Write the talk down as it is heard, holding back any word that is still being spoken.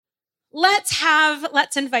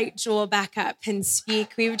let's invite Joel back up and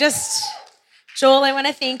speak. Joel, I want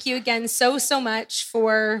to thank you again so much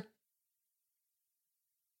for,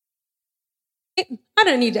 I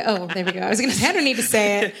don't need to, there we go. I was going to say, I don't need to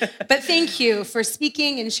say it, but thank you for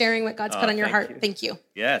speaking and sharing what God's put on your heart. Thank you.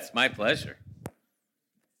 Yeah, it's my pleasure.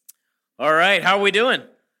 All right, how are we doing?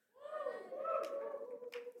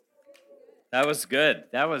 That was good.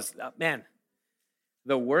 That was, man,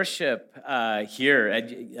 the worship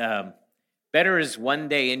here, better is one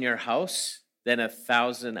day in your house than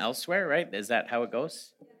 1,000 elsewhere, right? Is that how it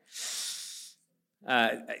goes?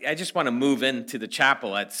 I just want to move into the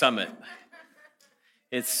chapel at Summit.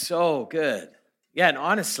 It's so good. Yeah, and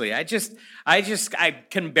honestly, I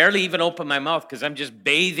can barely even open my mouth because I'm just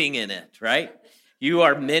bathing in it, right? You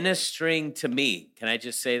are ministering to me. Can I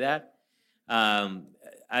just say that?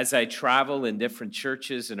 As I travel in different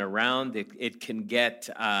churches and around, it can get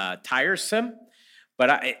tiresome.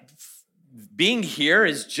 But being here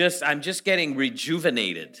I'm just getting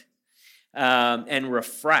rejuvenated and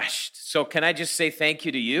refreshed. So can I just say thank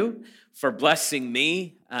you to you for blessing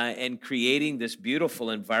me and creating this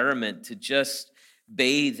beautiful environment to just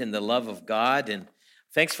bathe in the love of God. And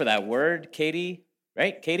thanks for that word, Katie.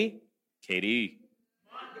 Right, Katie? Katie.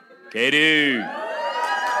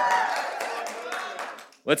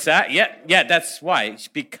 What's that? Yeah, that's why.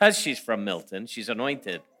 Because she's from Milton, she's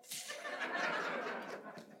anointed.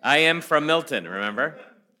 I am from Milton, remember?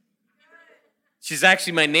 She's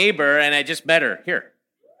actually my neighbor, and I just met her here.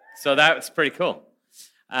 So that's pretty cool.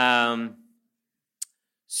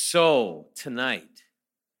 So tonight,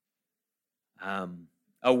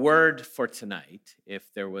 a word for tonight,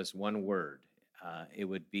 if there was one word, it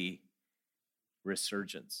would be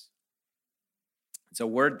resurgence. It's a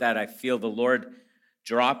word that I feel the Lord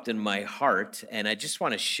dropped in my heart, and I just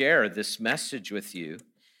want to share this message with you.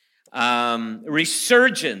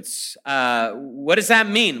 Resurgence, what does that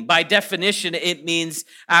mean? By definition, it means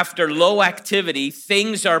after low activity,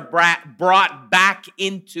 things are brought back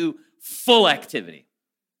into full activity.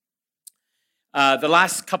 The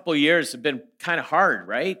last couple of years have been kind of hard,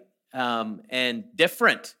 right? And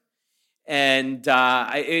different. And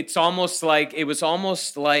it's almost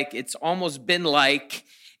been like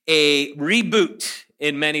a reboot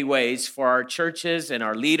in many ways for our churches and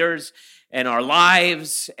our leaders and our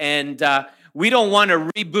lives. And we don't want to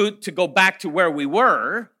reboot to go back to where we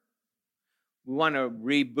were. We want to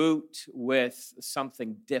reboot with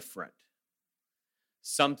something different,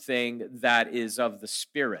 something that is of the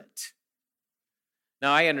Spirit.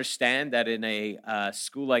 Now, I understand that in a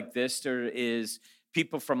school like this, there is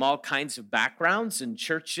people from all kinds of backgrounds and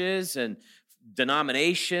churches and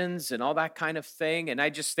denominations and all that kind of thing. And I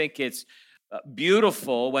just think it's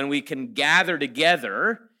beautiful when we can gather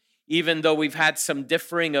together, even though we've had some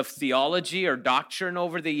differing of theology or doctrine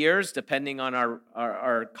over the years, depending on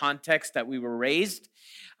our context that we were raised.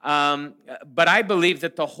 But I believe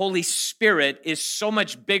that the Holy Spirit is so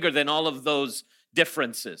much bigger than all of those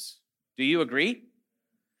differences. Do you agree?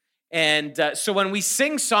 And so when we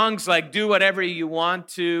sing songs like Do Whatever You Want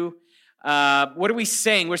To, what are we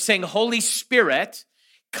saying? We're saying, Holy Spirit,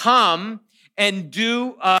 come and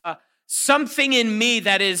do something in me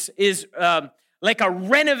that is like a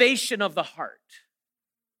renovation of the heart.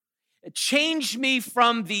 Change me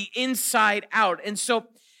from the inside out. And so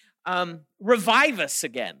revive us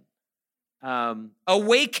again.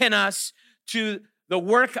 Awaken us to the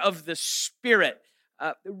work of the Spirit.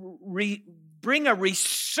 Bring a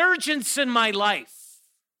resurgence in my life.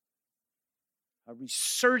 A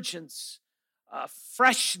resurgence,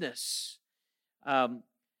 freshness.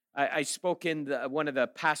 I spoke in one of the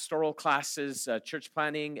pastoral classes, church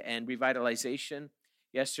planning and revitalization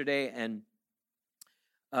yesterday, and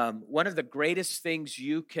one of the greatest things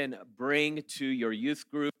you can bring to your youth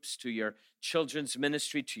groups, to your children's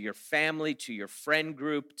ministry, to your family, to your friend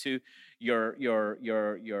group, to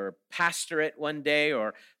your pastorate one day,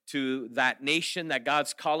 or to that nation that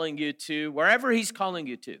God's calling you to, wherever He's calling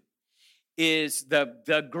you to, is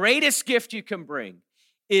the greatest gift you can bring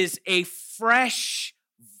is a fresh,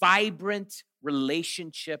 vibrant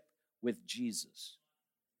relationship with Jesus,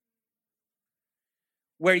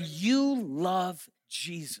 where you love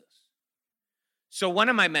Jesus. So one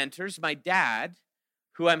of my mentors, my dad,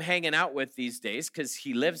 who I'm hanging out with these days because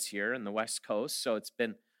he lives here in the West Coast, so it's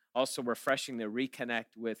been also refreshing to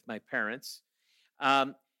reconnect with my parents.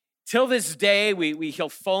 Till this day, he'll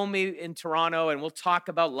phone me in Toronto, and we'll talk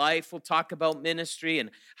about life, we'll talk about ministry,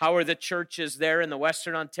 and how are the churches there in the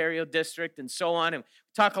Western Ontario district, and so on, and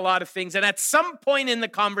talk a lot of things. And at some point in the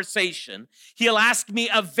conversation, he'll ask me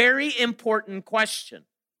a very important question.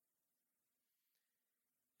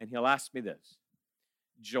 And he'll ask me this: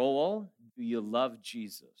 Joel, do you love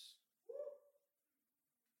Jesus?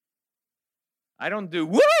 I don't do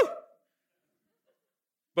woo!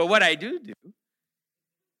 But what I do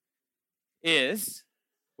is,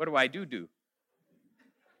 what do I do?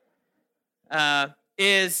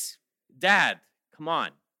 Is, Dad, come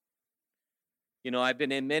on. You know, I've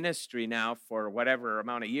been in ministry now for whatever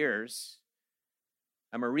amount of years.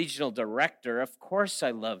 I'm a regional director. Of course I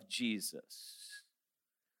love Jesus.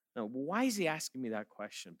 Now, why is he asking me that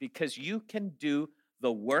question? Because you can do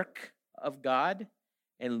the work of God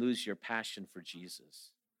and lose your passion for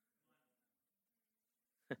Jesus.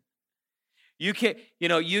 You can,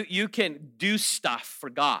 you can do stuff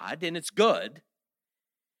for God, and it's good,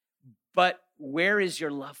 but where is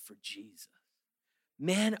your love for Jesus?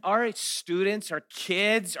 Man, our students, our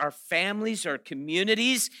kids, our families, our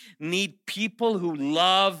communities need people who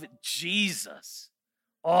love Jesus.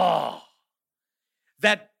 Oh,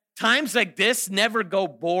 that times like this never go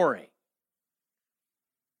boring.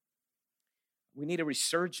 We need a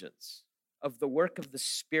resurgence of the work of the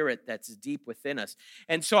Spirit that's deep within us.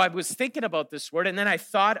 And so I was thinking about this word, and then I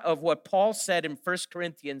thought of what Paul said in 1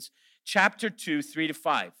 Corinthians chapter 2,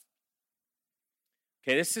 3-5.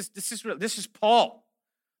 Okay, this is Paul,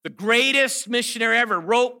 the greatest missionary ever,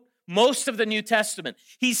 wrote most of the New Testament.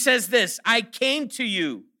 He says this, I came to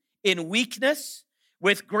you in weakness,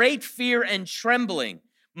 with great fear and trembling.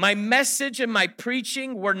 My message and my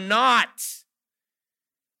preaching were not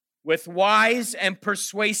with wise and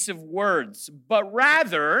persuasive words, but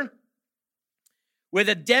rather with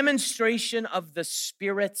a demonstration of the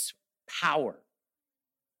Spirit's power.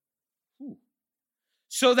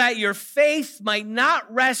 So that your faith might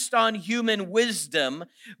not rest on human wisdom,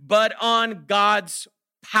 but on God's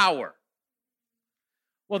power.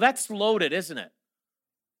 Well, that's loaded, isn't it?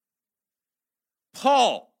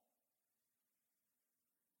 Paul,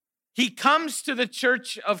 he comes to the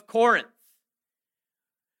church of Corinth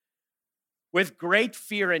with great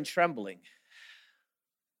fear and trembling.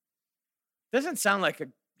 Doesn't sound like a,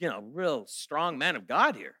 real strong man of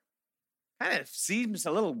God here. Kind of seems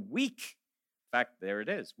a little weak. In fact, there it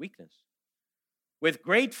is, weakness. With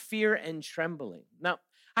great fear and trembling. Now,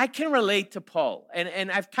 I can relate to Paul,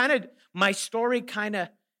 and I've my story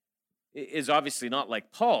is obviously not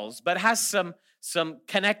like Paul's, but has some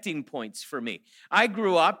connecting points for me. I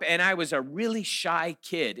grew up and I was a really shy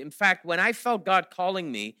kid. In fact, when I felt God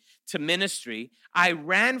calling me to ministry, I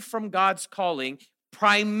ran from God's calling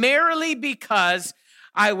primarily because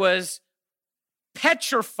I was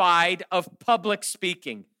petrified of public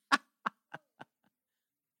speaking.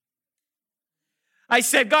 I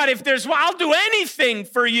said, God, I'll do anything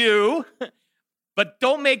for you, but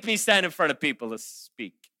don't make me stand in front of people to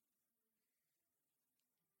speak.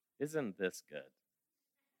 Isn't this good?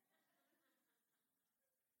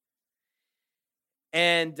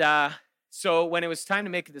 And so when it was time to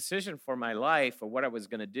make a decision for my life or what I was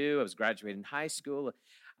going to do, I was graduating high school.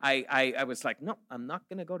 I was like, no, I'm not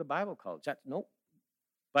going to go to Bible college. Nope.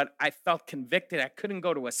 But I felt convicted. I couldn't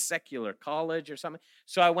go to a secular college or something.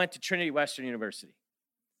 So I went to Trinity Western University,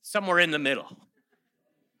 somewhere in the middle,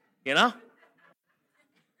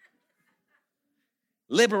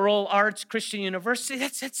 Liberal arts, Christian university,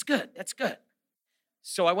 that's good. That's good.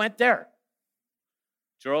 So I went there.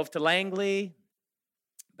 Drove to Langley,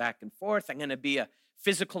 back and forth. I'm going to be a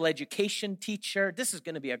physical education teacher. This is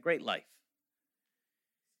going to be a great life.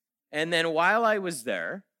 And then while I was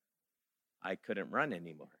there, I couldn't run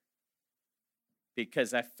anymore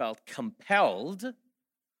because I felt compelled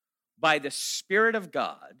by the Spirit of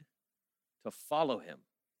God to follow him.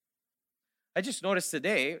 I just noticed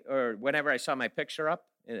today, or whenever I saw my picture up,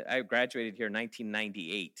 I graduated here in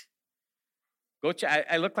 1998.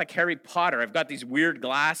 I look like Harry Potter. I've got these weird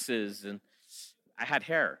glasses, and I had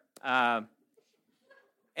hair.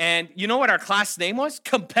 And you know what our class name was?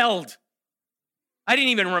 Compelled. I didn't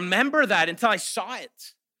even remember that until I saw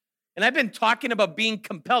it. And I've been talking about being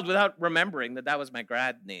compelled without remembering that was my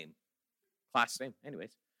grad name, class name.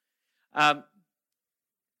 Anyways.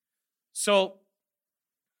 So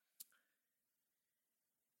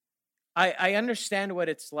I understand what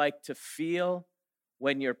it's like to feel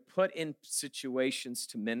when you're put in situations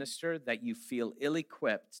to minister that you feel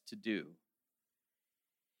ill-equipped to do.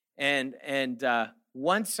 And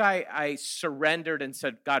once I surrendered and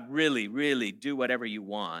said, God, really, really do whatever you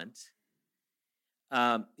want,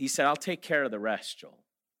 he said, I'll take care of the rest, Joel.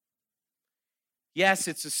 Yes,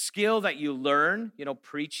 it's a skill that you learn.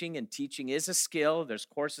 Preaching and teaching is a skill. There's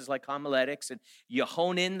courses like homiletics, and you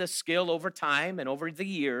hone in the skill over time and over the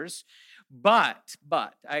years. But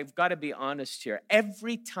I've got to be honest here.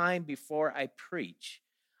 Every time before I preach,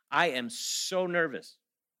 I am so nervous.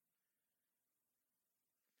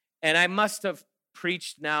 And I must have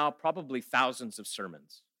preached now probably thousands of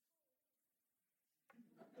sermons.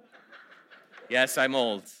 Yes, I'm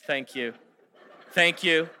old. Thank you. Thank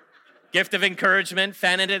you. Gift of encouragement,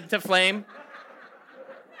 fan it into flame.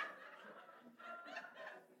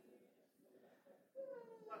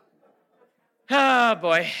 Oh,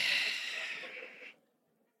 boy.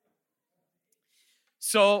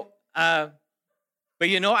 So, but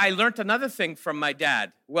I learned another thing from my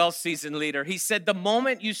dad, well-seasoned leader. He said, the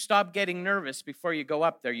moment you stop getting nervous before you go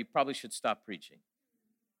up there, you probably should stop preaching.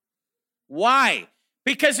 Why?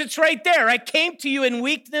 Because it's right there. I came to you in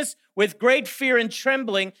weakness with great fear and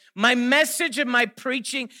trembling. My message and my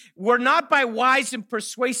preaching were not by wise and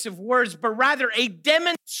persuasive words, but rather a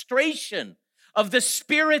demonstration of the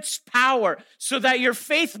Spirit's power, so that your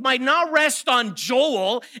faith might not rest on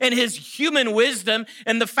Joel and his human wisdom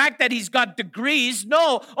and the fact that he's got degrees.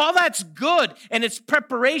 No, all that's good and it's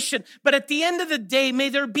preparation. But at the end of the day, may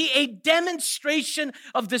there be a demonstration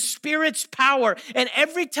of the Spirit's power. And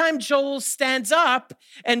every time Joel stands up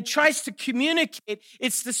and tries to communicate,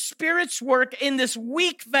 it's the Spirit's work in this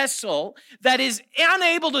weak vessel that is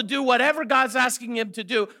unable to do whatever God's asking him to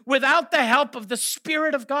do without the help of the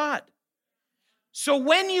Spirit of God. So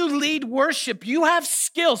when you lead worship, you have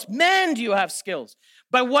skills. Man, do you have skills.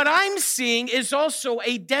 But what I'm seeing is also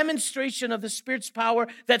a demonstration of the Spirit's power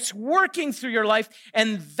that's working through your life,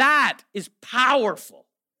 and that is powerful.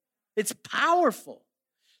 It's powerful.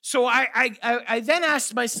 So I then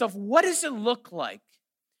asked myself, what does it look like?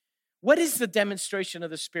 What is the demonstration of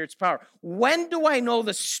the Spirit's power? When do I know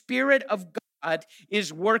the Spirit of God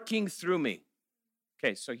is working through me?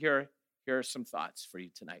 Okay, so here are some thoughts for you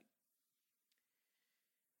tonight.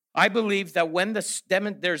 I believe that when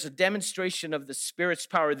there's a demonstration of the Spirit's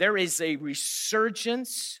power, there is a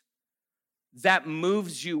resurgence that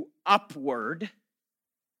moves you upward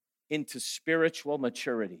into spiritual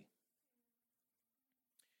maturity.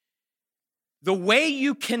 The way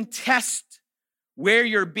you can test where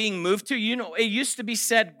you're being moved to, it used to be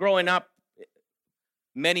said growing up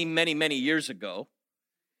many, many, many years ago,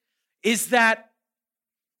 is that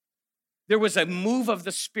there was a move of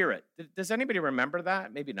the Spirit. Does anybody remember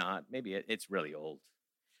that? Maybe not. Maybe it's really old.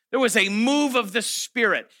 There was a move of the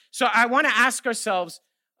Spirit. So I want to ask ourselves,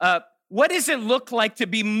 what does it look like to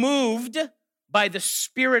be moved by the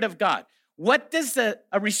Spirit of God? What does a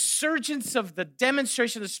resurgence of the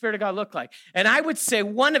demonstration of the Spirit of God look like? And I would say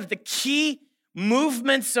one of the key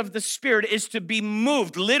movements of the Spirit is to be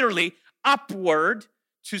moved literally upward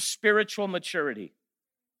to spiritual maturity.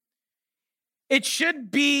 It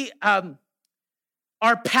should be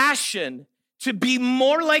our passion to be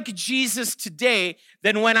more like Jesus today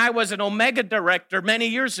than when I was an Omega director many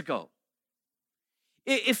years ago.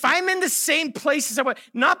 If I'm in the same place as I was,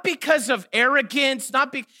 not because of arrogance,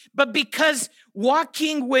 but because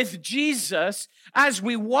walking with Jesus, as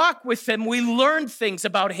we walk with him, we learn things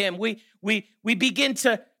about him. We begin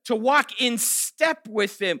to walk in step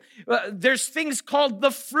with him. There's things called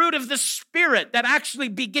the fruit of the Spirit that actually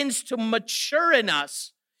begins to mature in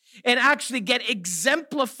us and actually get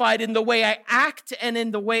exemplified in the way I act and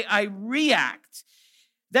in the way I react.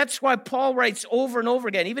 That's why Paul writes over and over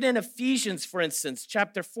again, even in Ephesians, for instance,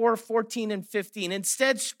 chapter 4, 14 and 15,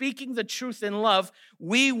 instead, speaking the truth in love,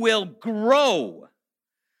 we will grow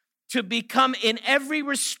to become in every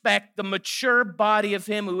respect the mature body of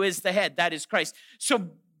him who is the head, that is Christ.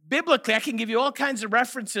 So biblically, I can give you all kinds of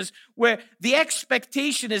references where the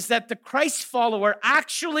expectation is that the Christ follower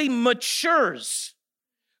actually matures,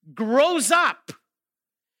 grows up.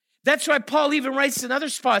 That's why Paul even writes in other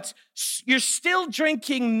spots, you're still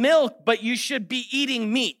drinking milk, but you should be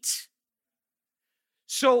eating meat.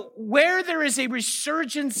 So where there is a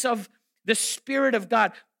resurgence of the Spirit of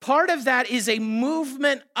God, part of that is a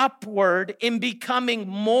movement upward in becoming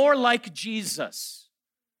more like Jesus.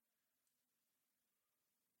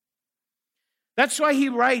 That's why he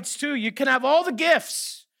writes too, you can have all the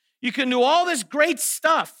gifts, you can do all this great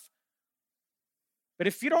stuff, but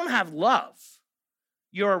if you don't have love,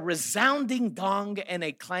 you're a resounding gong and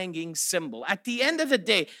a clanging cymbal. At the end of the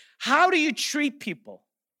day, how do you treat people?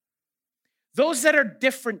 Those that are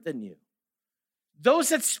different than you, those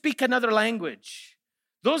that speak another language,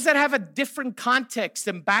 those that have a different context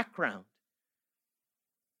and background.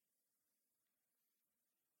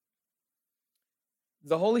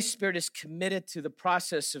 The Holy Spirit is committed to the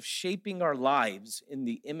process of shaping our lives in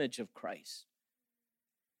the image of Christ.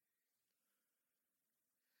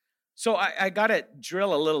 So I got to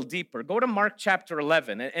drill a little deeper. Go to Mark chapter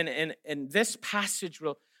 11. And this passage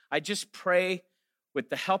I just pray with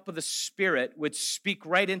the help of the Spirit would speak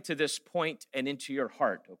right into this point and into your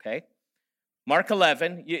heart, okay? Mark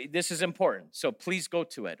 11, this is important, so please go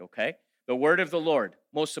to it, okay? The word of the Lord,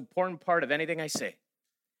 most important part of anything I say.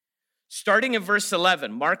 Starting in verse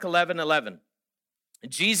 11, Mark 11:11.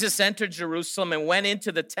 Jesus entered Jerusalem and went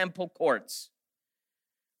into the temple courts.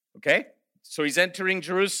 Okay? So he's entering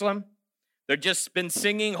Jerusalem. They've just been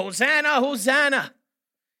singing, Hosanna, Hosanna.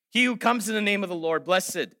 He who comes in the name of the Lord,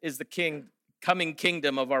 blessed is the coming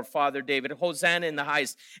kingdom of our father David. Hosanna in the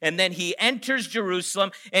highest. And then he enters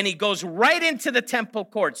Jerusalem and he goes right into the temple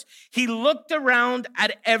courts. He looked around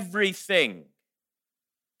at everything.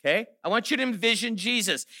 Okay? I want you to envision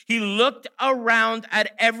Jesus. He looked around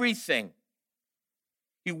at everything.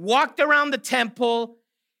 He walked around the temple.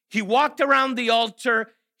 He walked around the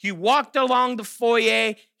altar. He walked along the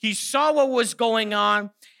foyer. He saw what was going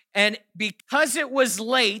on. And because it was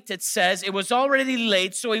late, it says, it was already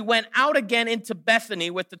late, so he went out again into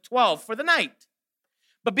Bethany with the 12 for the night.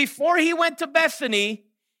 But before he went to Bethany,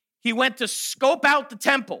 he went to scope out the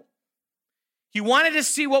temple. He wanted to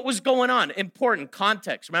see what was going on. Important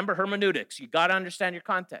context. Remember hermeneutics. You got to understand your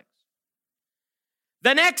context.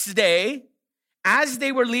 The next day, as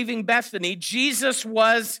they were leaving Bethany, Jesus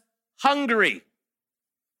was hungry.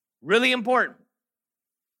 Really important.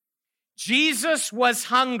 Jesus was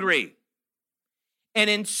hungry and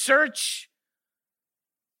in search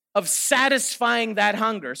of satisfying that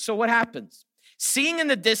hunger. So what happens? Seeing in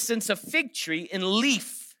the distance a fig tree in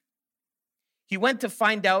leaf, he went to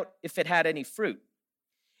find out if it had any fruit.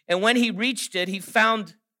 And when he reached it, he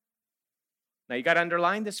found, now you got to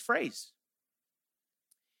underline this phrase,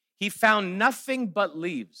 he found nothing but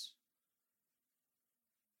leaves.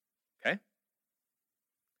 Okay?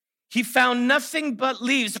 He found nothing but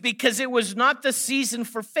leaves because it was not the season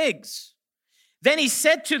for figs. Then he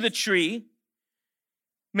said to the tree,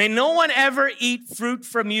 may no one ever eat fruit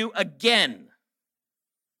from you again.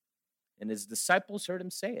 And his disciples heard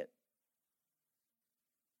him say it.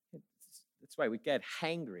 That's why we get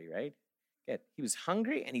hangry, right? He was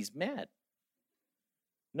hungry and he's mad.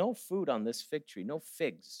 No food on this fig tree, no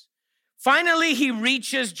figs. Finally, he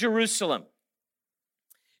reaches Jerusalem.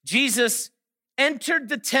 Jesus entered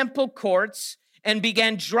the temple courts and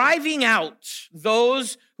began driving out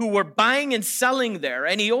those who were buying and selling there.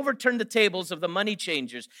 And he overturned the tables of the money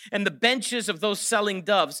changers and the benches of those selling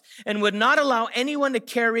doves and would not allow anyone to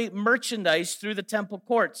carry merchandise through the temple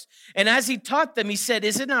courts. And as he taught them, he said,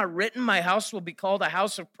 is it not written, my house will be called a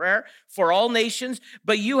house of prayer for all nations,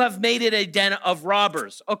 but you have made it a den of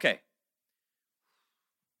robbers. Okay.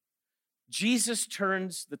 Jesus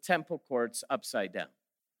turns the temple courts upside down.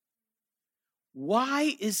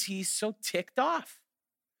 Why is he so ticked off?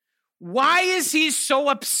 Why is he so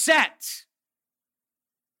upset?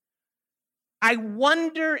 I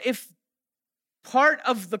wonder if part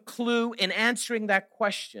of the clue in answering that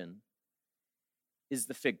question is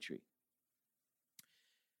the fig tree.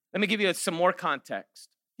 Let me give you some more context.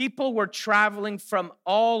 People were traveling from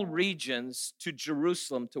all regions to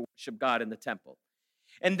Jerusalem to worship God in the temple.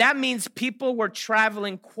 And that means people were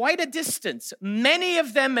traveling quite a distance, many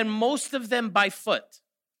of them and most of them by foot.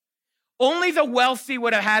 Only the wealthy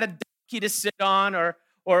would have had a donkey to sit on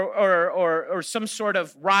or some sort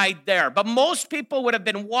of ride there. But most people would have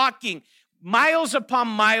been walking miles upon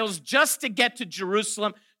miles just to get to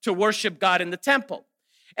Jerusalem to worship God in the temple.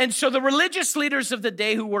 And so the religious leaders of the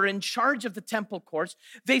day who were in charge of the temple courts,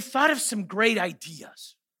 they thought of some great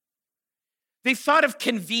ideas. They thought of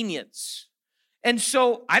convenience. And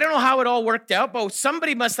so I don't know how it all worked out, but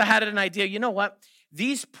somebody must have had an idea. You know what?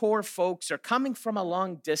 These poor folks are coming from a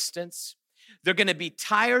long distance. They're going to be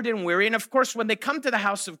tired and weary. And of course, when they come to the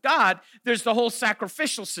house of God, there's the whole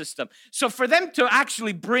sacrificial system. So for them to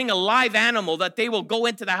actually bring a live animal that they will go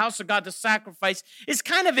into the house of God to sacrifice is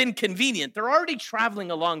kind of inconvenient. They're already traveling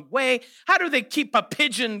a long way. How do they keep a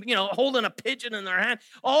pigeon, holding a pigeon in their hand?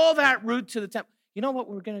 All that route to the temple. You know what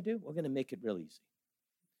we're going to do? We're going to make it real easy.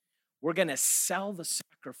 We're going to sell the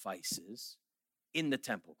sacrifices in the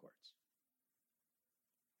temple courts.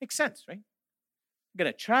 Makes sense, right? We're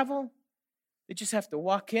going to travel. They just have to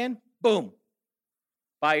walk in, boom.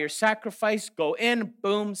 Buy your sacrifice, go in,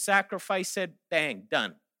 boom, sacrifice it, bang,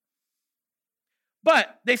 done.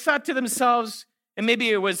 But they thought to themselves, and maybe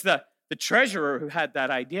it was the treasurer who had that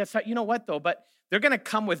idea, thought, you know what though, but they're going to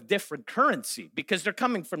come with different currency because they're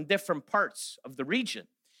coming from different parts of the region.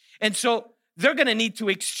 And so they're going to need to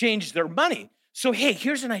exchange their money. So, hey,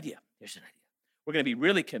 here's an idea. We're going to be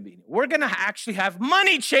really convenient. We're going to actually have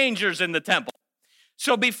money changers in the temple.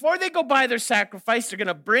 So before they go buy their sacrifice, they're going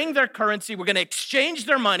to bring their currency. We're going to exchange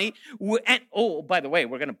their money. And, oh, by the way,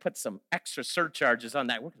 we're going to put some extra surcharges on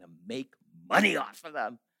that. We're going to make money off of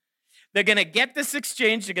them. They're going to get this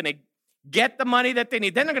exchange. They're going to get the money that they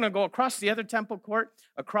need. Then they're going to go across the other temple court,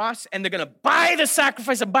 and they're going to buy the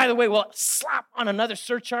sacrifice. And by the way, we'll slap on another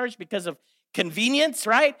surcharge because of convenience,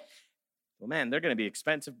 right? Well, man, they're going to be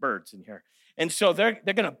expensive birds in here. And so they're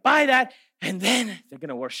going to buy that, and then they're going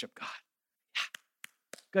to worship God. Yeah,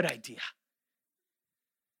 good idea.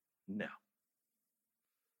 No.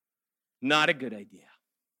 Not a good idea.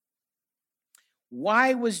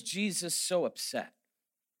 Why was Jesus so upset?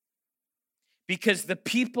 Because the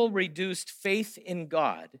people reduced faith in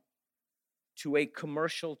God to a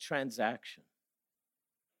commercial transaction,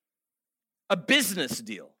 a business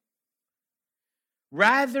deal,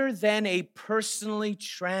 rather than a personally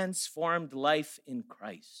transformed life in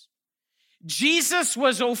Christ. Jesus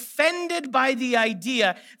was offended by the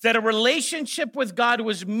idea that a relationship with God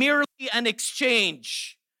was merely an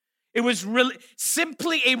exchange. It was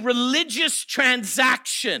simply a religious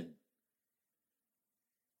transaction.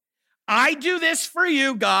 I do this for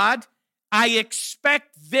you, God. I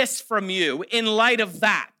expect this from you in light of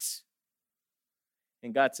that.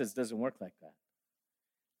 And God says, it doesn't work like that.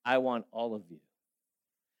 I want all of you.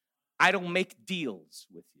 I don't make deals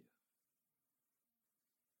with you.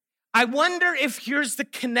 I wonder if here's the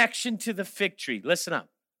connection to the fig tree. Listen up.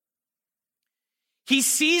 He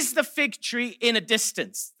sees the fig tree in a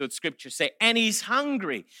distance, the scriptures say, and he's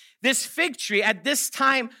hungry. This fig tree, at this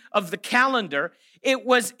time of the calendar, it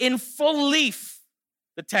was in full leaf,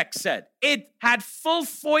 the text said. It had full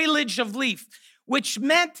foliage of leaf, which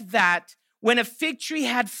meant that when a fig tree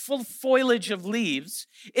had full foliage of leaves,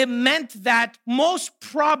 it meant that most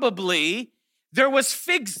probably there was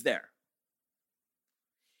figs there.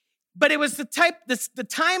 But it was the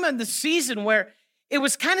time and the season where it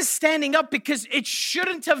was kind of standing up because it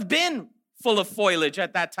shouldn't have been full of foliage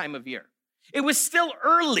at that time of year. It was still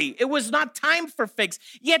early. It was not time for figs.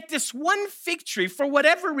 Yet this one fig tree, for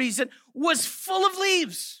whatever reason, was full of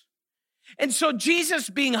leaves. And so Jesus,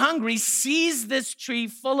 being hungry, sees this tree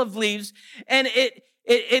full of leaves, and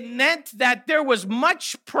it meant that there was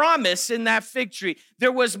much promise in that fig tree.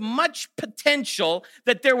 There was much potential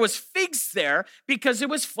that there was figs there because it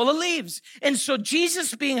was full of leaves. And so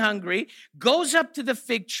Jesus, being hungry, goes up to the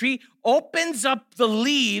fig tree, opens up the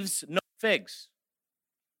leaves, no figs.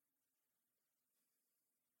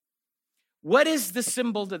 What is the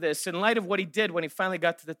symbol to this in light of what he did when he finally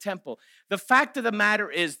got to the temple? The fact of the matter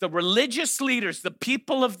is the religious leaders, the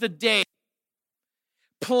people of the day,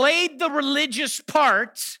 played the religious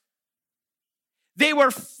part. They were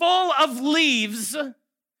full of leaves,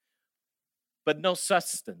 but no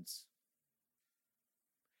substance.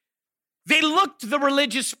 They looked the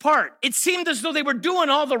religious part. It seemed as though they were doing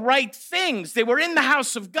all the right things. They were in the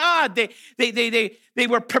house of God. They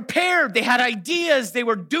were prepared. They had ideas. They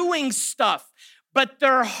were doing stuff. But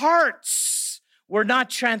their hearts were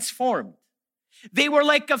not transformed. They were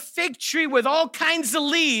like a fig tree with all kinds of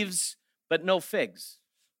leaves, but no figs.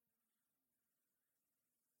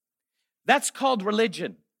 That's called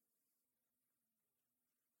religion.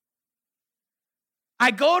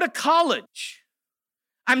 I go to college.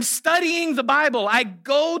 I'm studying the Bible. I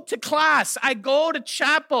go to class. I go to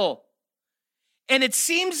chapel. And it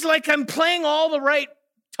seems like I'm playing all the right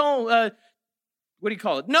tone,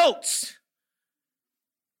 notes.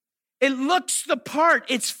 It looks the part.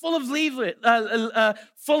 It's full of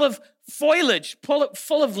full of foliage,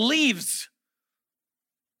 full of leaves.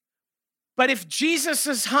 But if Jesus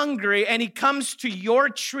is hungry and he comes to your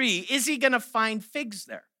tree, is he going to find figs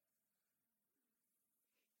there?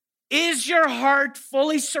 Is your heart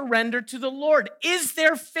fully surrendered to the Lord? Is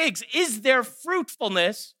there figs? Is there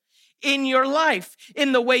fruitfulness in your life,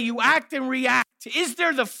 in the way you act and react? Is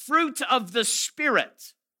there the fruit of the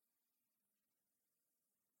Spirit?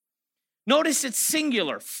 Notice it's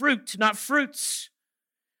singular, fruit, not fruits.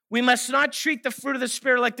 We must not treat the fruit of the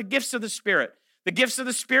Spirit like the gifts of the Spirit. The gifts of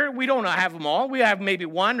the Spirit, we don't have them all. We have maybe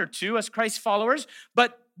one or two as Christ followers,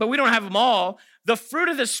 but we don't have them all. The fruit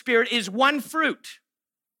of the Spirit is one fruit.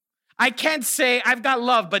 I can't say I've got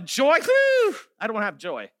love, but joy, I don't have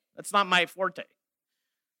joy. That's not my forte.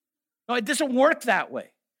 No, it doesn't work that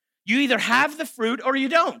way. You either have the fruit or you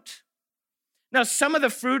don't. Now, some of the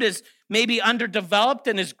fruit is maybe underdeveloped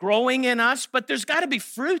and is growing in us, but there's got to be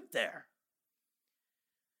fruit there.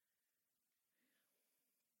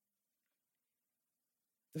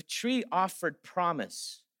 The tree offered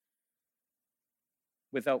promise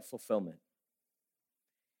without fulfillment.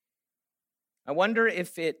 I wonder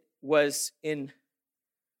if it was in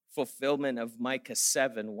fulfillment of Micah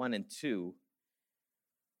 7, 1 and 2,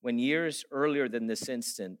 when years earlier than this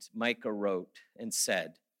instant, Micah wrote and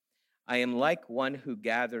said, I am like one who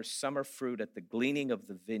gathers summer fruit at the gleaning of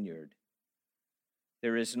the vineyard.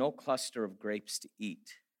 There is no cluster of grapes to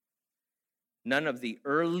eat. none of the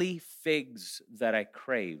early figs that I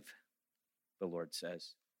crave, the Lord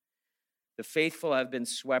says. The faithful have been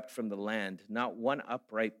swept from the land. Not one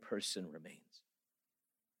upright person remains.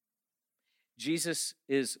 Jesus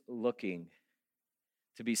is looking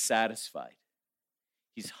to be satisfied.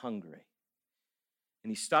 He's hungry.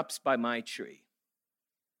 And he stops by my tree.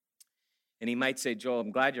 And he might say, Joel,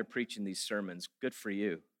 I'm glad you're preaching these sermons. Good for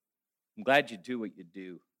you. I'm glad you do what you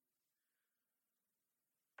do.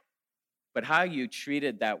 But how you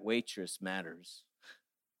treated that waitress matters.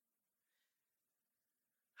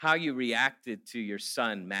 How you reacted to your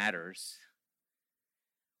son matters.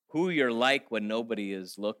 Who you're like when nobody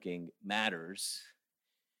is looking matters.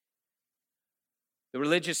 The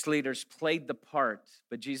religious leaders played the part,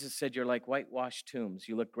 but Jesus said, you're like whitewashed tombs.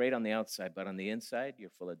 You look great on the outside, but on the inside, you're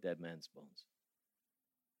full of dead man's bones.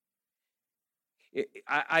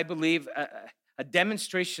 I believe a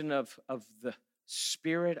demonstration of the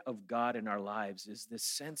Spirit of God in our lives is this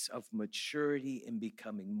sense of maturity in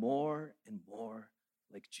becoming more and more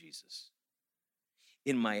like Jesus.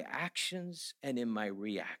 In my actions and in my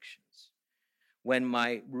reactions. When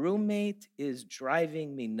my roommate is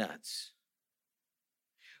driving me nuts,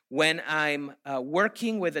 when I'm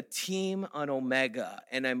working with a team on Omega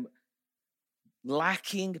and I'm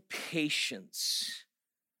lacking patience,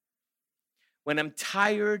 when I'm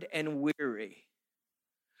tired and weary,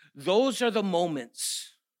 those are the moments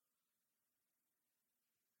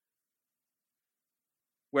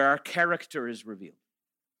where our character is revealed.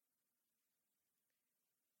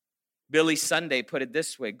 Billy Sunday put it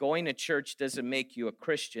this way: going to church doesn't make you a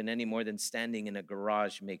Christian any more than standing in a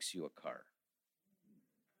garage makes you a car.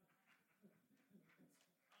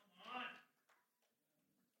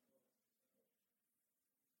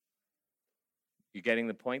 You getting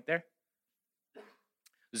the point there?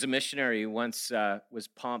 There's a missionary who once was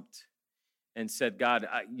pumped and said, God,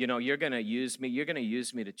 you're going to use me. You're going to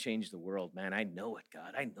use me to change the world, man. I know it,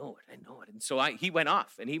 God. I know it. And so he went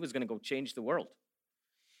off, and he was going to go change the world.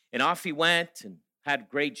 And off he went and had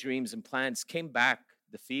great dreams and plans, came back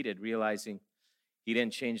defeated, realizing he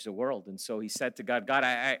didn't change the world. And so he said to God, God,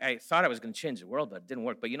 I thought I was going to change the world, but it didn't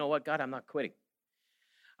work. But you know what, God, I'm not quitting.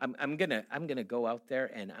 I'm gonna go out there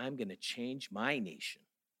and I'm gonna change my nation,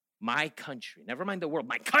 my country. Never mind the world,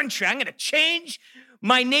 my country. I'm gonna change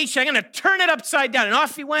my nation. I'm gonna turn it upside down. And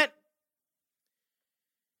off he went,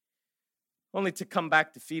 only to come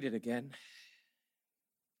back defeated again.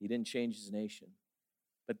 He didn't change his nation.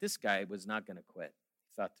 But this guy was not gonna quit.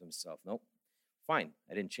 He thought to himself, nope, fine.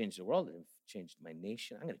 I didn't change the world. I didn't change my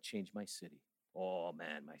nation. I'm gonna change my city. Oh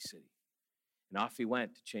man, my city. And off he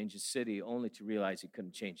went to change his city, only to realize he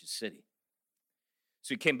couldn't change his city.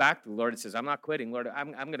 So he came back to the Lord and says, I'm not quitting, Lord.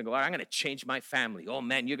 I'm going to go out. I'm going to change my family. Oh,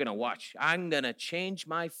 man, you're going to watch. I'm going to change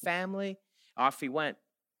my family. Off he went.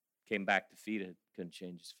 Came back defeated. Couldn't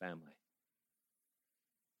change his family.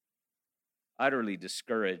 Utterly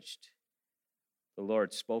discouraged, the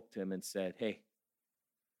Lord spoke to him and said, hey,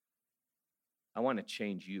 I want to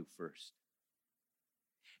change you first.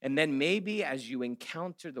 And then maybe as you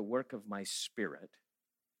encounter the work of my Spirit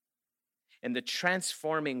and the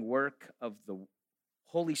transforming work of the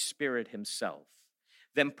Holy Spirit himself,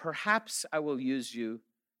 then perhaps I will use you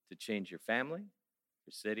to change your family,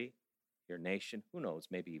 your city, your nation, who knows,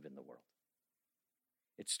 maybe even the world.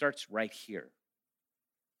 It starts right here,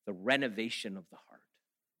 the renovation of the heart.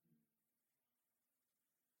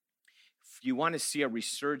 If you want to see a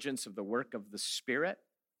resurgence of the work of the Spirit,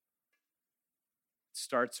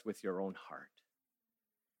 starts with your own heart.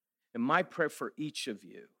 And my prayer for each of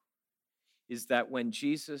you is that when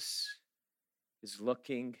Jesus is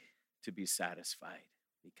looking to be satisfied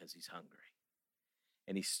because he's hungry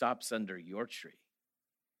and he stops under your tree,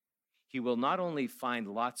 he will not only find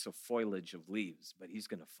lots of foliage of leaves, but he's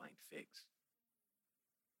going to find figs.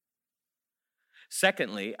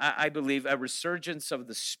 Secondly, I believe a resurgence of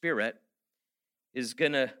the Spirit is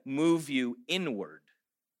going to move you inward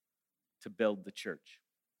to build the church.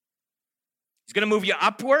 He's going to move you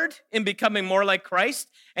upward in becoming more like Christ,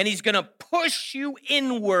 and he's going to push you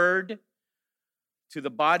inward to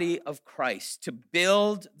the body of Christ to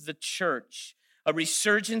build the church. A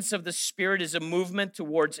resurgence of the Spirit is a movement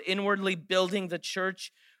towards inwardly building the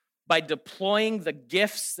church by deploying the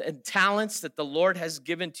gifts and talents that the Lord has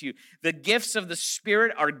given to you. The gifts of the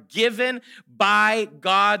Spirit are given by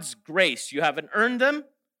God's grace. You haven't earned them.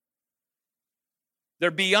 They're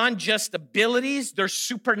beyond just abilities, they're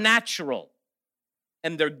supernatural,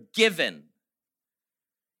 and they're given.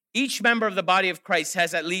 Each member of the body of Christ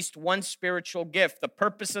has at least one spiritual gift. The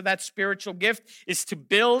purpose of that spiritual gift is to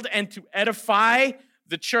build and to edify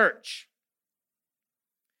the church.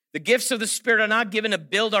 The gifts of the Spirit are not given to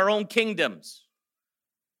build our own kingdoms.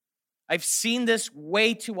 I've seen this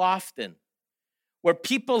way too often, where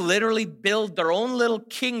people literally build their own little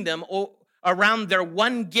kingdom around their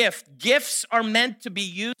one gift. Gifts are meant to be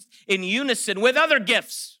used in unison with other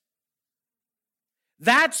gifts.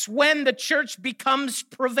 That's when the church becomes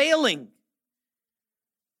prevailing,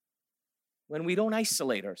 when we don't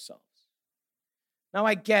isolate ourselves. Now,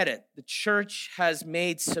 I get it. The church has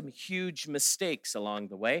made some huge mistakes along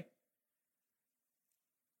the way.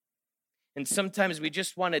 And sometimes we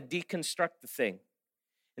just want to deconstruct the thing.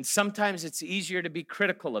 And sometimes it's easier to be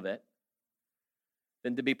critical of it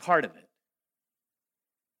than to be part of it.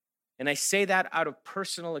 And I say that out of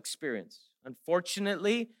personal experience.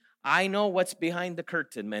 Unfortunately, I know what's behind the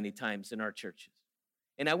curtain many times in our churches.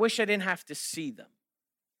 And I wish I didn't have to see them.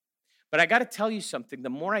 But I got to tell you something. The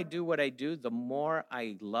more I do what I do, the more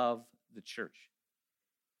I love the church.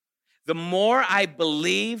 The more I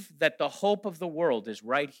believe that the hope of the world is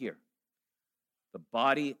right here. The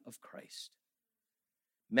body of Christ.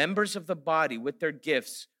 Members of the body with their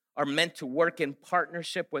gifts are meant to work in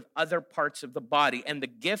partnership with other parts of the body. And the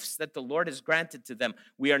gifts that the Lord has granted to them,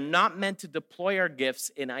 we are not meant to deploy our gifts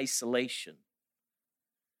in isolation.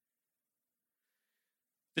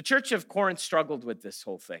 The church of Corinth struggled with this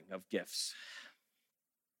whole thing of gifts.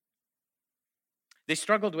 They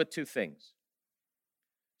struggled with two things: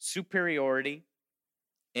 superiority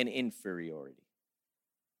and inferiority.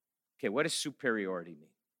 Okay, what does superiority mean?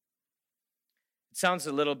 It sounds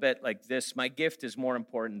a little bit like this: my gift is more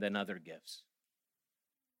important than other gifts.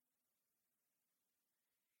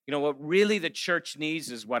 You know, what really the church needs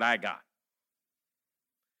is what I got.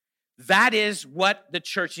 That is what the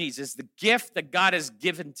church needs, is the gift that God has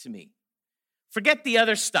given to me. Forget the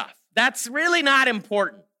other stuff. That's really not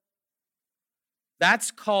important. That's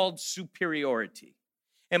called superiority.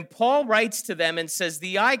 And Paul writes to them and says,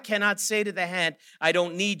 the eye cannot say to the hand, I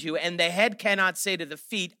don't need you, and the head cannot say to the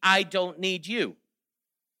feet, I don't need you.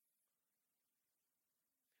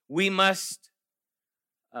 We must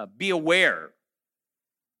be aware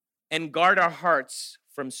and guard our hearts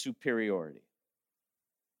from superiority.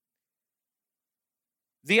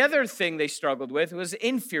 The other thing they struggled with was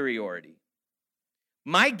inferiority.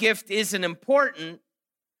 My gift isn't important,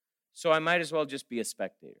 so I might as well just be a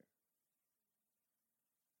spectator.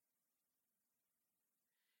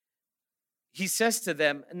 He says to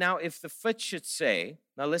them, now if the foot should say,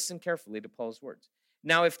 now listen carefully to Paul's words.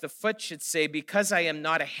 Now if the foot should say, because I am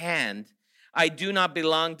not a hand, I do not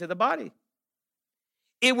belong to the body,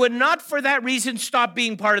 it would not for that reason stop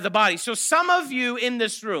being part of the body. So some of you in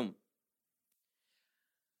this room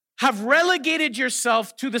have relegated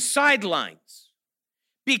yourself to the sidelines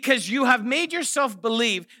because you have made yourself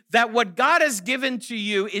believe that what God has given to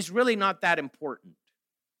you is really not that important.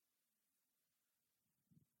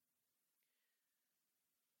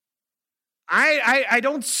 I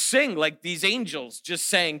don't sing like these angels just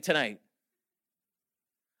sang tonight.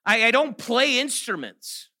 I don't play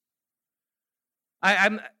instruments.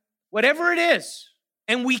 I'm whatever it is,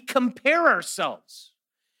 and we compare ourselves.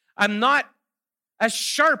 I'm not as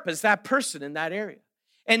sharp as that person in that area.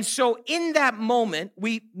 And so in that moment,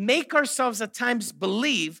 we make ourselves at times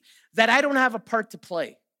believe that I don't have a part to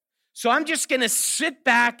play. So I'm just going to sit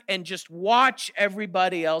back and just watch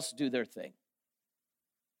everybody else do their thing.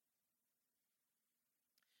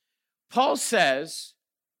 Paul says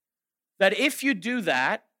that if you do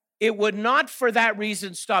that, it would not for that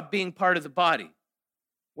reason stop being part of the body.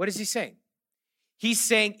 What is he saying? He's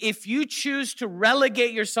saying if you choose to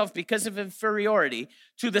relegate yourself because of inferiority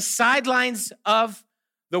to the sidelines of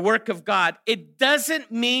the work of God, it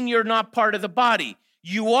doesn't mean you're not part of the body.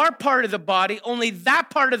 You are part of the body, only that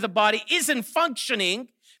part of the body isn't functioning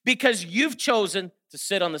because you've chosen to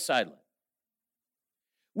sit on the sideline.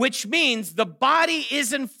 Which means the body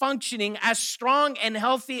isn't functioning as strong and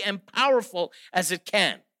healthy and powerful as it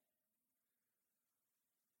can.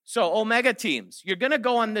 So, Omega teams, you're going to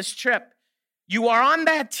go on this trip. You are on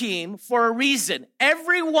that team for a reason.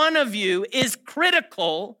 Every one of you is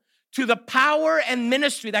critical to the power and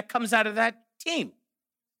ministry that comes out of that team.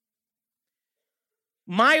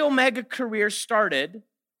 My Omega career started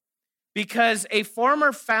because a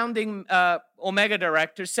former founding Omega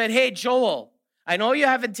director said, hey, Joel, I know you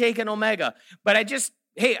haven't taken Omega, but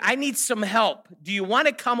I need some help. Do you want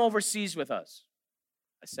to come overseas with us?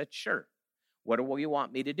 I said, sure. What do you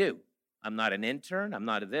want me to do? I'm not an intern. I'm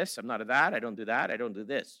not a this. I'm not a that. I don't do that. I don't do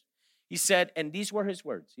this. He said, and these were his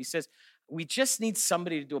words. He says, we just need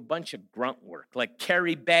somebody to do a bunch of grunt work, like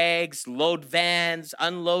carry bags, load vans,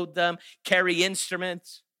 unload them, carry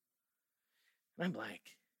instruments. And I'm like,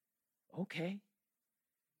 okay.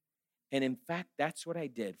 And in fact, that's what I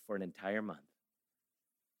did for an entire month.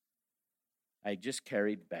 I just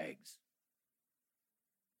carried bags.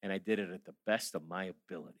 And I did it at the best of my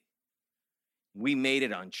ability. We made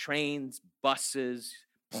it on trains, buses,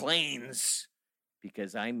 planes,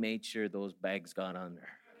 because I made sure those bags got on there.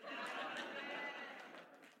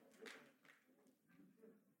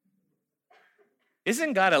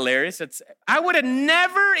 Isn't God hilarious? I would have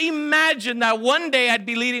never imagined that one day I'd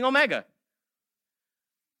be leading Omega.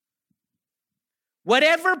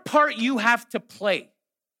 Whatever part you have to play,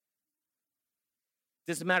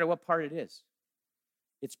 doesn't matter what part it is.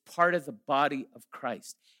 It's part of the body of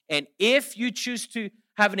Christ. And if you choose to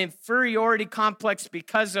have an inferiority complex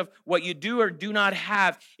because of what you do or do not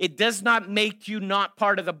have, it does not make you not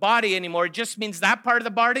part of the body anymore. It just means that part of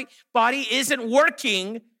the body isn't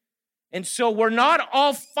working. And so we're not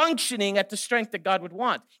all functioning at the strength that God would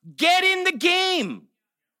want. Get in the game.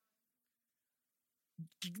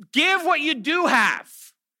 Give what you do have.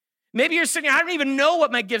 Maybe you're sitting, I don't even know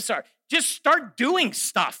what my gifts are. Just start doing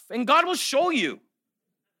stuff and God will show you.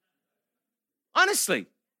 Honestly,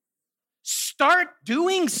 start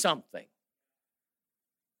doing something.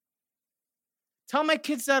 Tell my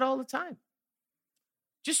kids that all the time.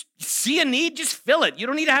 Just see a need, just fill it. You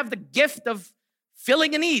don't need to have the gift of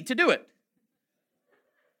filling a need to do it.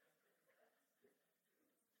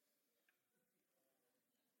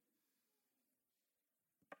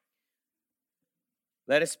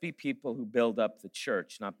 Let us be people who build up the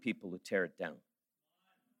church, not people who tear it down.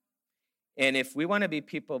 And if we want to be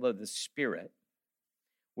people of the Spirit,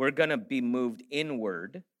 we're going to be moved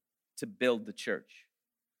inward to build the church.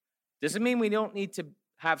 Doesn't mean we don't need to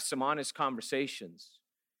have some honest conversations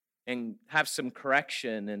and have some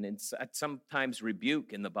correction and sometimes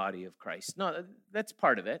rebuke in the body of Christ. No, that's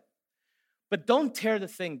part of it. But don't tear the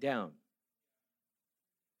thing down.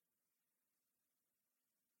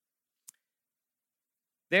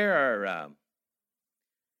 There are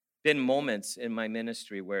been moments in my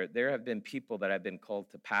ministry where there have been people that I've been called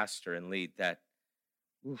to pastor and lead that,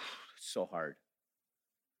 so hard.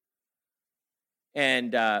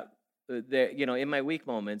 And, in my weak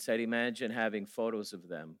moments, I'd imagine having photos of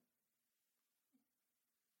them,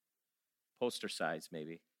 poster size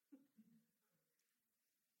maybe,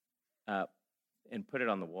 and put it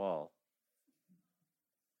on the wall,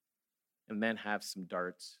 and then have some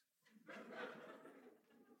darts.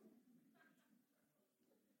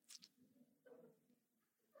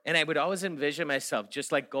 And I would always envision myself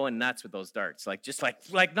just like going nuts with those darts, like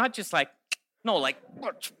not just like, no, like,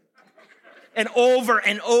 and over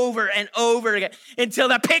and over and over again until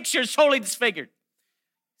the picture's totally disfigured.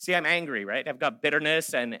 See, I'm angry, right? I've got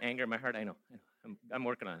bitterness and anger in my heart. I know. I'm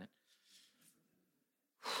working on it.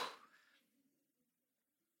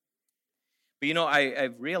 But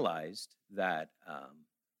I've realized that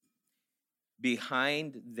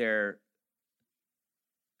behind their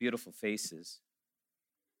beautiful faces,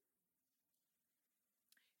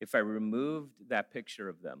 if I removed that picture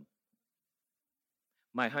of them,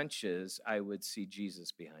 my hunch is I would see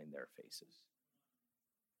Jesus behind their faces.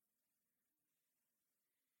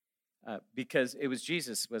 Because it was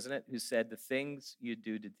Jesus, wasn't it, who said, the things you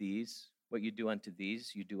do to these, what you do unto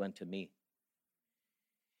these, you do unto me.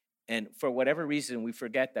 And for whatever reason, we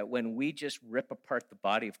forget that when we just rip apart the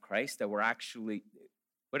body of Christ, that we're actually,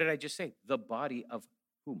 what did I just say? The body of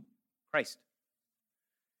whom? Christ.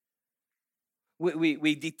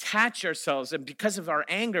 We detach ourselves, and because of our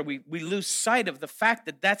anger, we lose sight of the fact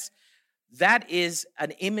that that is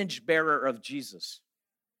an image bearer of Jesus.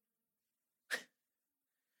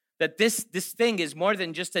 That this thing is more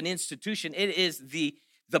than just an institution. It is the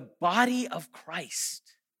body of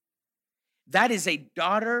Christ. That is a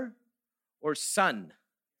daughter or son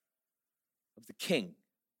of the King.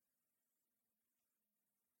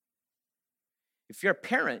 If you're a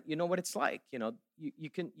parent, you know what it's like. You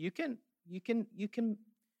can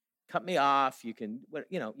cut me off. You can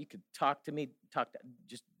talk to me.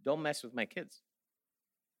 Just don't mess with my kids,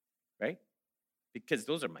 right? Because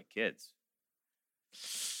those are my kids.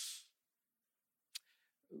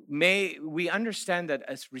 May we understand that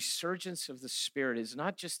a resurgence of the Spirit is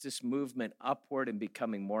not just this movement upward and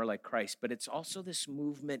becoming more like Christ, but it's also this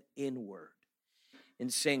movement inward in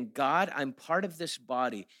saying, God, I'm part of this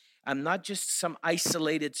body. I'm not just some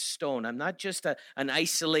isolated stone. I'm not just an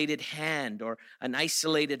isolated hand or an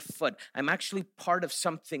isolated foot. I'm actually part of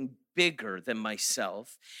something bigger than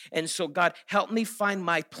myself. And so, God, help me find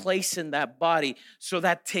my place in that body so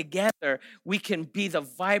that together we can be the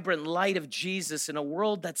vibrant light of Jesus in a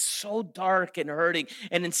world that's so dark and hurting.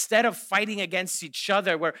 And instead of fighting against each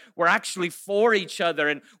other, we're actually for each other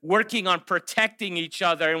and working on protecting each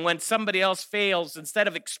other. And when somebody else fails, instead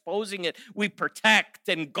of exposing it, we protect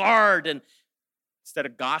and guard, and instead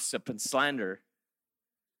of gossip and slander.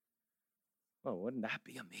 Oh, wouldn't that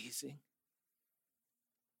be amazing?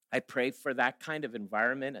 I pray for that kind of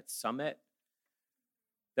environment at Summit,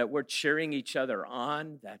 that we're cheering each other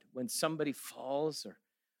on, that when somebody falls, or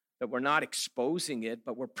that we're not exposing it,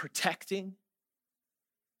 but we're protecting.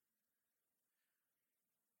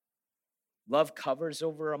 Love covers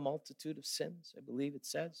over a multitude of sins, I believe it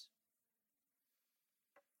says.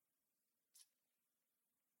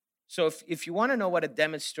 So if you want to know what a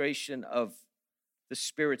demonstration of the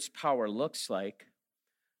Spirit's power looks like,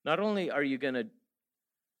 not only are you going to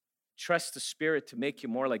trust the Spirit to make you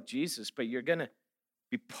more like Jesus, but you're going to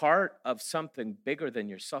be part of something bigger than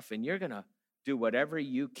yourself, and you're going to do whatever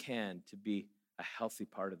you can to be a healthy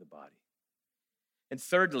part of the body. And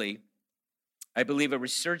thirdly, I believe a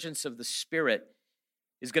resurgence of the Spirit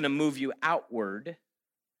is going to move you outward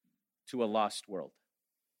to a lost world.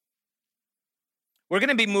 We're going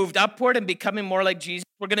to be moved upward and becoming more like Jesus.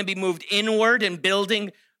 We're going to be moved inward and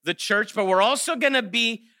building the church, but we're also going to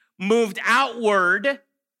be moved outward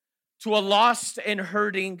to a lost and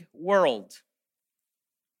hurting world.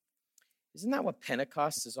 Isn't that what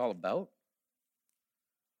Pentecost is all about?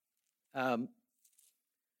 I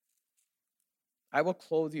will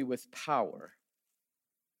clothe you with power,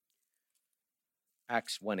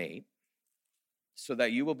 Acts 1:8, so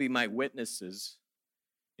that you will be my witnesses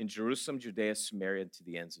in Jerusalem, Judea, Samaria, and to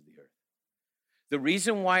the ends of the earth. The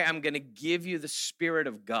reason why I'm going to give you the Spirit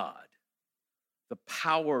of God, the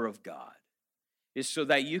power of God, is so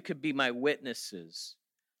that you could be my witnesses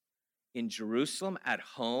in Jerusalem, at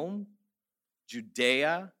home,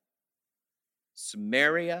 Judea,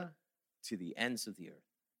 Samaria, to the ends of the earth.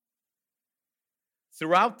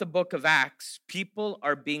 Throughout the book of Acts, people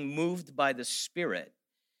are being moved by the Spirit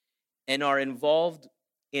and are involved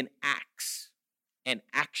in acts and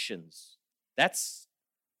actions. That's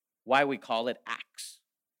why we call it Acts.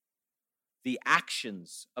 The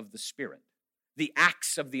actions of the Spirit. The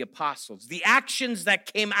acts of the apostles, the actions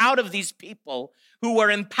that came out of these people who were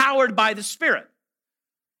empowered by the Spirit.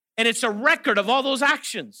 And it's a record of all those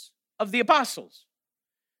actions of the apostles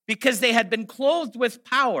because they had been clothed with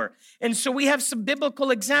power. And so we have some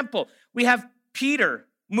biblical example. We have Peter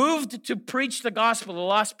moved to preach the gospel to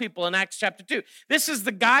lost people in Acts chapter 2. This is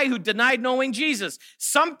the guy who denied knowing Jesus.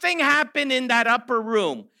 Something happened in that upper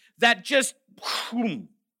room that just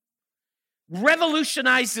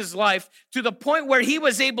revolutionized his life to the point where he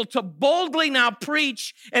was able to boldly now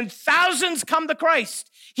preach and thousands come to Christ.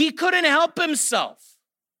 He couldn't help himself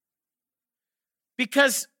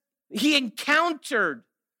because he encountered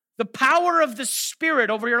the power of the Spirit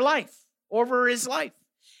over your life, over his life.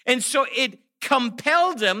 And so it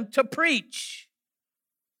compelled him to preach.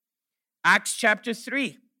 Acts chapter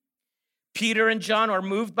 3. Peter and John are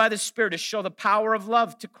moved by the Spirit to show the power of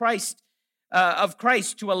love to Christ. Of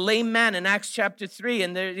Christ to a lame man in Acts chapter 3.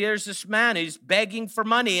 And there's this man who's begging for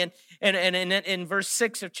money. And in verse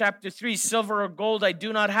 6 of chapter 3, silver or gold I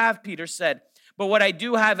do not have, Peter said. But what I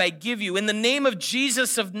do have, I give you. In the name of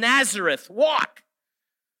Jesus of Nazareth, walk.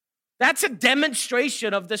 That's a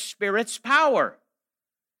demonstration of the Spirit's power.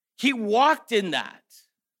 He walked in that.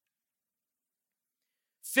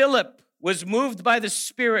 Philip was moved by the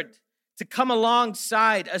Spirit to come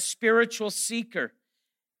alongside a spiritual seeker,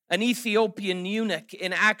 an Ethiopian eunuch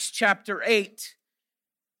in Acts chapter 8.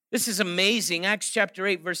 This is amazing. Acts chapter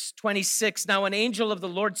 8, verse 26. Now an angel of the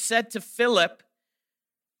Lord said to Philip,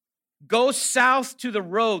 go south to the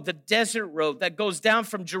road, the desert road that goes down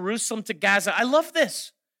from Jerusalem to Gaza. I love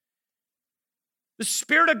this. The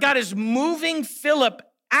Spirit of God is moving Philip,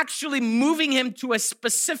 actually moving him to a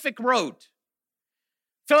specific road.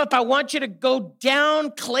 Philip, I want you to go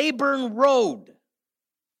down Claiborne Road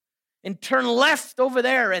and turn left over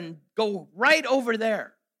there and go right over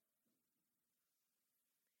there.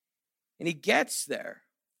 And he gets there,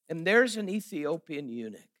 and there's an Ethiopian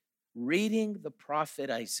eunuch reading the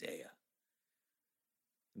prophet Isaiah.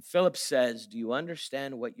 And Philip says, do you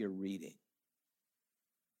understand what you're reading?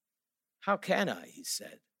 How can I, he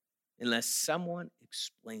said, unless someone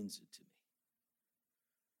explains it to me.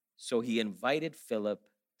 So he invited Philip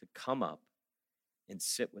to come up and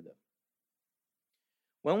sit with him.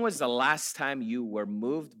 When was the last time you were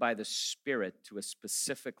moved by the Spirit to a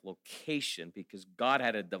specific location because God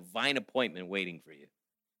had a divine appointment waiting for you?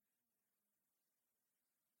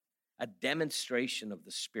 a demonstration of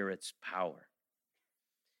the Spirit's power.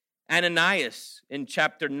 Ananias, in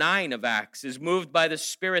chapter 9 of Acts, is moved by the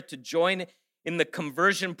Spirit to join in the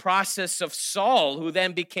conversion process of Saul, who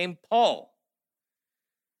then became Paul.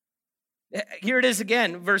 Here it is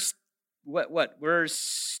again, verse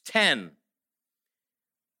 10.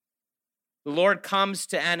 The Lord comes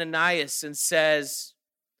to Ananias and says,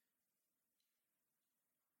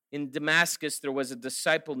 in Damascus, there was a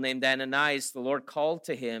disciple named Ananias. The Lord called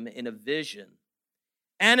to him in a vision.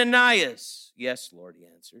 Ananias. Yes, Lord, he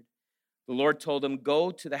answered. The Lord told him,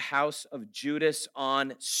 go to the house of Judas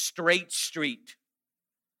on Straight Street.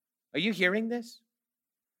 Are you hearing this?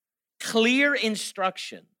 Clear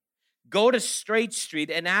instruction. Go to Straight Street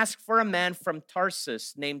and ask for a man from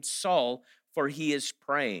Tarsus named Saul, for he is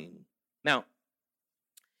praying. Now,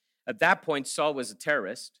 at that point, Saul was a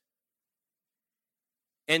terrorist.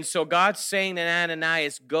 And so God's saying to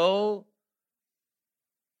Ananias, go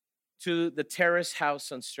to the terrace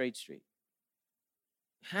house on Straight Street.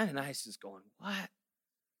 Ananias is going, what?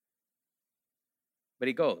 But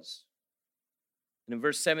he goes. And in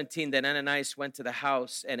verse 17, then Ananias went to the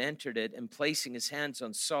house and entered it, and placing his hands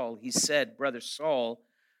on Saul, he said, Brother Saul,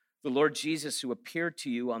 the Lord Jesus, who appeared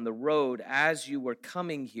to you on the road as you were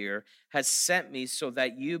coming here, has sent me so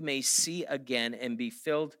that you may see again and be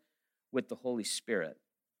filled with the Holy Spirit.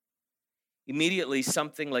 Immediately,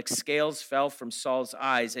 something like scales fell from Saul's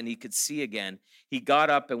eyes, and he could see again. He got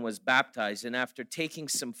up and was baptized, and after taking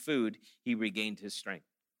some food, he regained his strength.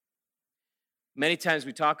 Many times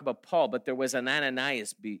we talk about Paul, but there was an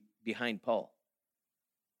Ananias behind Paul,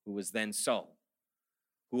 who was then Saul,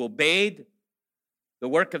 who obeyed the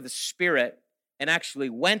work of the Spirit and actually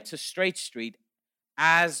went to Straight Street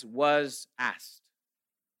as was asked.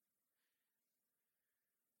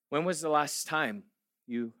 When was the last time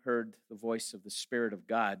you heard the voice of the Spirit of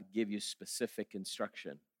God give you specific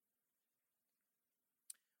instruction?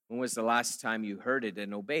 When was the last time you heard it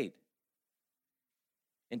and obeyed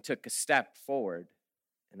and took a step forward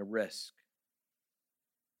and a risk?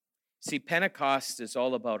 See, Pentecost is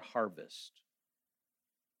all about harvest.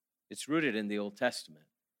 It's rooted in the Old Testament.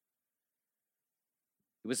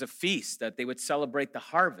 It was a feast that they would celebrate the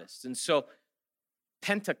harvest. And so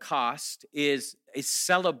Pentecost is a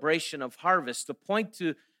celebration of harvest to point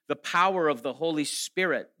to the power of the Holy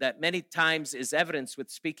Spirit that many times is evidenced with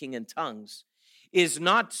speaking in tongues, is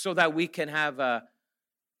not so that we can have a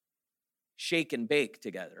shake and bake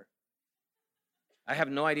together. I have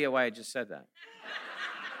no idea why I just said that.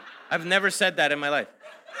 I've never said that in my life.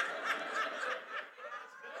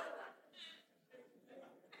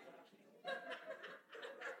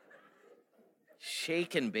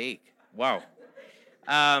 Shake and bake. Wow.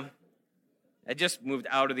 I just moved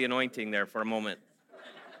out of the anointing there for a moment.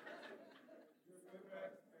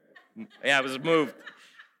 Yeah, I was moved.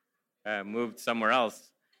 Moved somewhere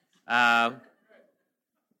else. But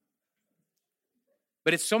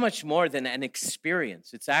it's so much more than an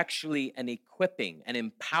experience. It's actually an equipping, an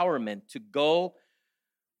empowerment to go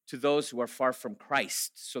to those who are far from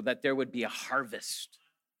Christ so that there would be a harvest.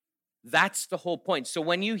 That's the whole point. So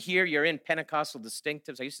when you hear you're in Pentecostal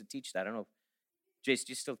distinctives, I used to teach that. I don't know. Jace,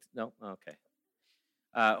 do you still? No? Oh, okay.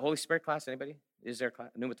 Holy Spirit class, anybody? Is there a class?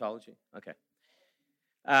 Pneumatology? Okay.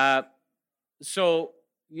 So,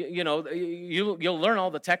 you'll learn all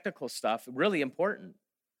the technical stuff, really important.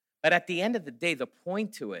 But at the end of the day, the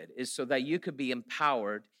point to it is so that you could be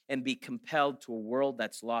empowered and be compelled to a world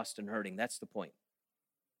that's lost and hurting. That's the point.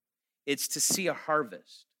 It's to see a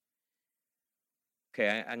harvest.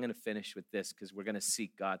 Okay, I'm going to finish with this because we're going to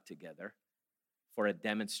seek God together for a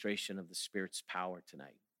demonstration of the Spirit's power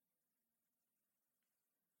tonight.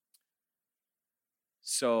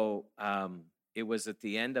 So it was at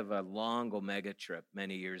the end of a long Omega trip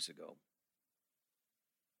many years ago.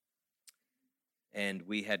 And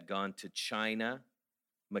we had gone to China,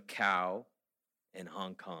 Macau, and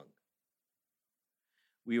Hong Kong.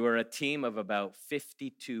 We were a team of about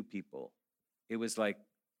 52 people. It was a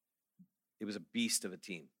beast of a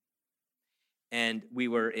team. And we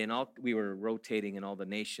were rotating in all the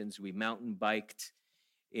nations. We mountain biked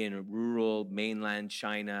in rural mainland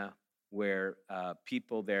China where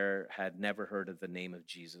people there had never heard of the name of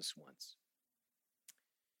Jesus once.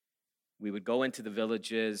 We would go into the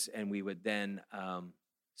villages and we would then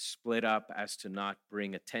split up as to not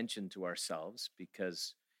bring attention to ourselves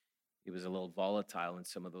because it was a little volatile in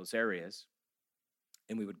some of those areas.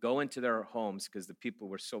 And we would go into their homes because the people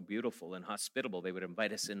were so beautiful and hospitable. They would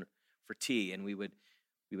invite us in for tea, and we would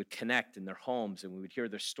connect in their homes, and we would hear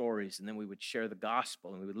their stories, and then we would share the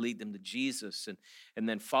gospel, and we would lead them to Jesus, and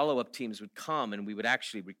then follow-up teams would come, and we would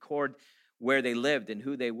actually record where they lived and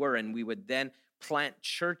who they were, and we would then plant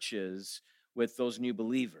churches with those new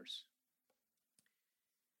believers.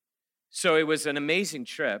 So it was an amazing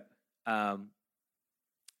trip. It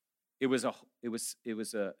was a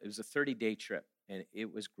 30-day trip, and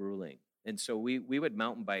it was grueling. And so we would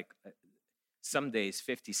mountain bike some days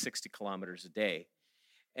 50, 60 kilometers a day.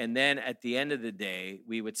 And then at the end of the day,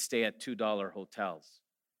 we would stay at $2 hotels.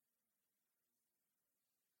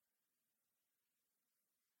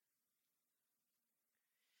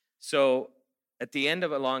 So at the end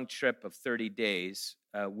of a long trip of 30 days,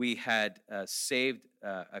 we had saved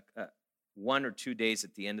 1 or 2 days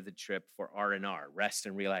at the end of the trip for R&R, rest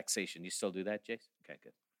and relaxation. You still do that, Jace? Okay,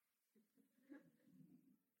 good.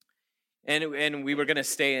 And we were going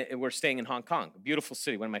to we're staying in Hong Kong, a beautiful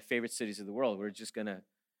city, one of my favorite cities of the world. We're just going to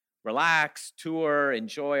relax, tour,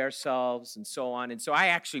 enjoy ourselves, and so on. And so I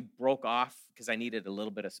actually broke off because I needed a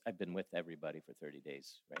little bit of, I've been with everybody for 30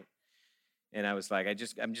 days, right? And I was like,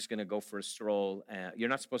 I'm just going to go for a stroll. You're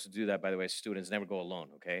not supposed to do that, by the way, students. Never go alone,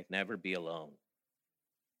 okay? Never be alone.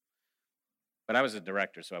 But I was a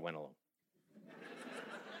director, so I went alone.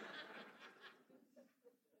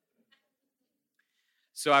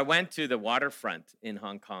 So I went to the waterfront in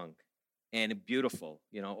Hong Kong, and beautiful,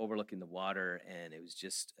 overlooking the water, and it was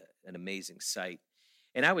just an amazing sight.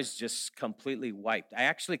 And I was just completely wiped. I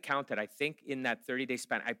actually counted, I think in that 30-day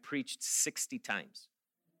span, I preached 60 times.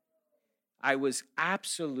 I was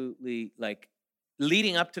absolutely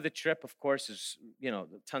leading up to the trip, of course, is,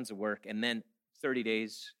 tons of work. And then 30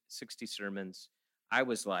 days, 60 sermons, I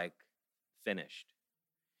was finished.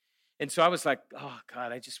 And so I was like, oh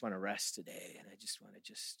God, I just want to rest today. And I just want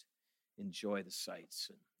to enjoy the sights.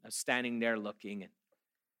 And I was standing there looking,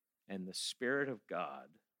 and the Spirit of God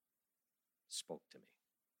spoke to me.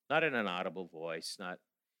 Not in an audible voice,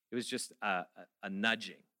 it was just a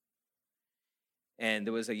nudging. And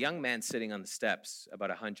there was a young man sitting on the steps about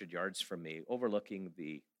 100 yards from me, overlooking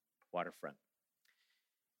the waterfront.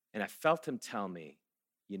 And I felt him tell me,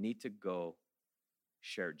 you need to go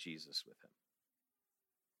share Jesus with him.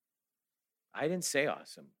 I didn't say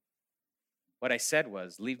awesome. What I said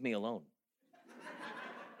was, leave me alone.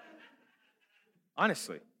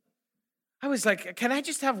 Honestly. I was like, can I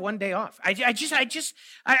just have one day off? I just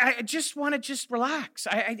want to relax.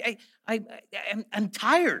 I'm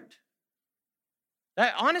tired.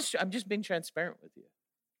 Honestly, I'm just being transparent with you.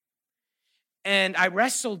 And I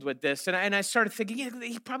wrestled with this, and I started thinking,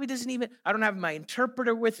 he probably doesn't even, I don't have my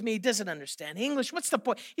interpreter with me, he doesn't understand English. What's the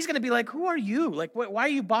point? He's going to be like, who are you? Why are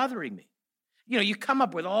you bothering me? You come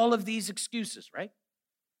up with all of these excuses, right?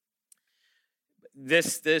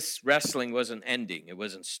 This wrestling wasn't ending. It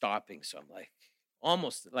wasn't stopping. So I'm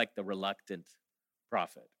almost like the reluctant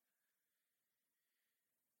prophet.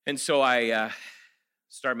 And so I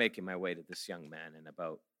start making my way to this young man, and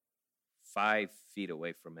about 5 feet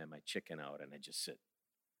away from him, I chicken out and I just sit.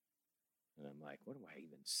 And I'm like, what do I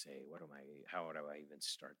even say? How do I even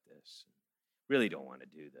start this? Really don't want to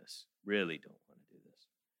do this. Really don't want to do this.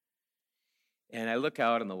 And I look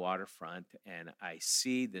out on the waterfront, and I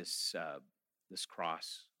see this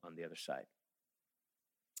cross on the other side.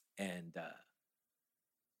 And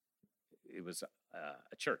it was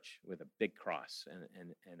a church with a big cross.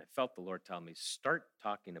 And I felt the Lord tell me, start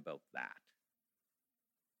talking about that.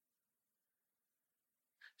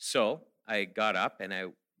 So I got up, and I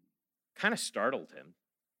kind of startled him,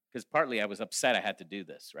 because partly I was upset I had to do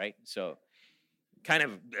this, right? So kind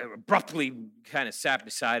of abruptly kind of sat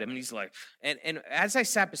beside him, and he's like, and as I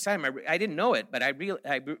sat beside him, I didn't know it, but I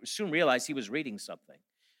soon realized he was reading something.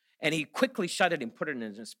 And he quickly shut it and put it in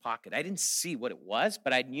his pocket. I didn't see what it was,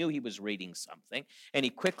 but I knew he was reading something. And he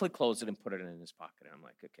quickly closed it and put it in his pocket. And I'm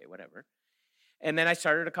like, okay, whatever. And then I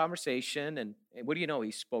started a conversation, and what do you know?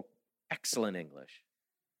 He spoke excellent English.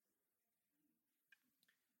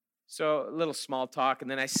 So a little small talk, and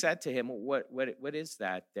then I said to him, what is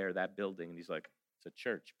that there, that building? And he's like, it's a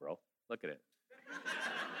church, bro. Look at it.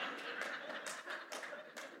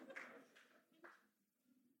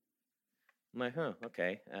 I'm like,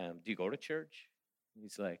 okay. Do you go to church?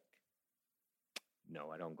 He's like,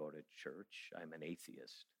 no, I don't go to church. I'm an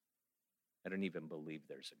atheist. I don't even believe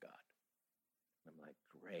there's a God. I'm like,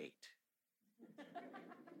 great.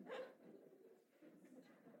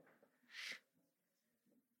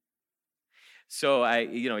 So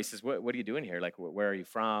he says, what are you doing here? Where are you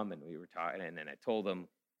from? And we were talking, and then I told him,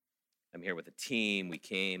 I'm here with a team. We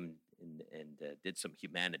came and did some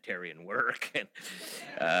humanitarian work.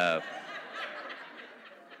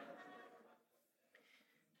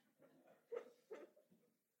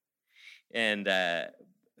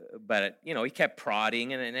 But he kept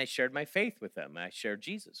prodding, and I shared my faith with him. I shared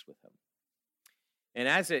Jesus with him. And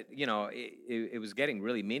as it was getting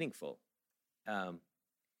really meaningful.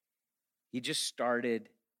 he just started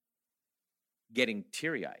getting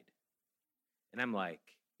teary-eyed. And I'm like,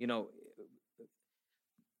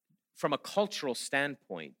 from a cultural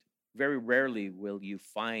standpoint, very rarely will you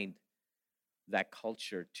find that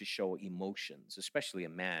culture to show emotions, especially a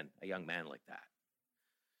young man like that.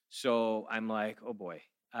 So I'm like, oh boy.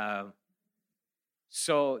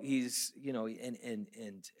 So he's,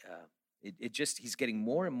 he's getting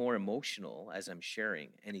more and more emotional as I'm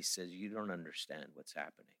sharing. And he says, you don't understand what's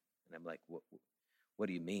happening. And I'm like, what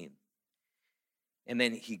do you mean? And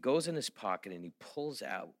then he goes in his pocket and he pulls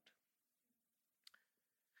out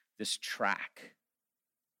this track.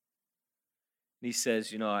 And he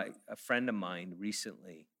says, a friend of mine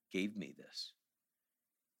recently gave me this.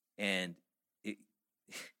 And it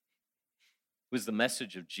was the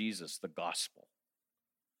message of Jesus, the gospel.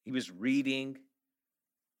 He was reading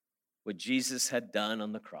what Jesus had done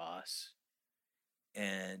on the cross.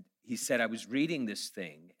 And he said, I was reading this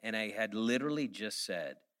thing, and I had literally just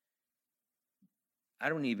said, I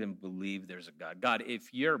don't even believe there's a God. God,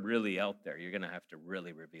 if you're really out there, you're going to have to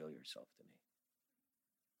really reveal yourself to me.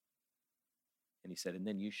 And he said, and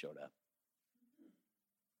then you showed up.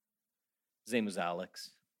 His name was Alex.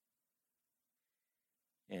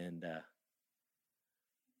 And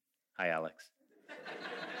hi, Alex.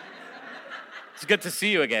 It's good to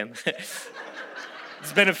see you again.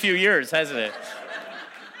 It's been a few years, hasn't it?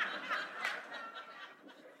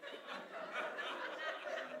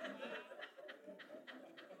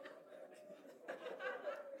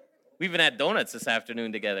 We even had donuts this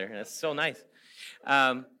afternoon together. That's so nice.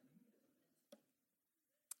 I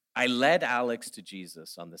led Alex to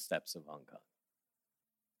Jesus on the steps of Hong Kong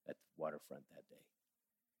at the waterfront that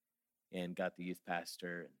day, and got the youth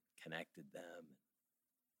pastor and connected them.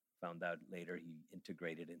 Found out later he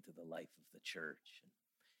integrated into the life of the church.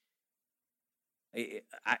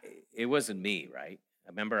 It wasn't me, right? I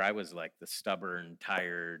remember I was like the stubborn,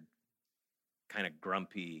 tired, kind of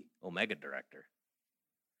grumpy Omega director.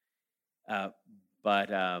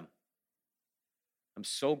 But I'm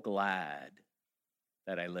so glad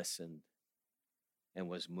that I listened and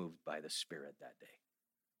was moved by the Spirit that day.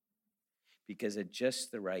 Because at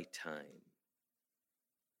just the right time,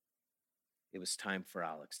 it was time for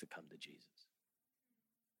Alex to come to Jesus.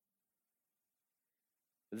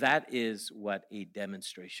 That is what a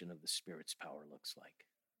demonstration of the Spirit's power looks like.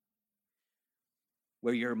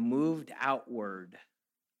 Where you're moved outward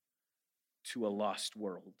to a lost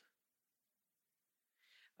world.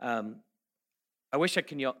 I wish I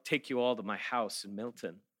can take you all to my house in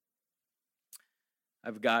Milton.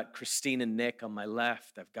 I've got Christine and Nick on my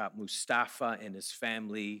left. I've got Mustafa and his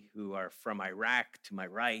family who are from Iraq to my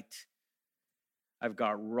right. I've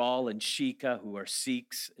got Raul and Shika who are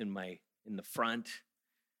Sikhs in the front.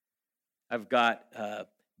 I've got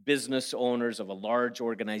business owners of a large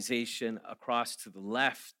organization across to the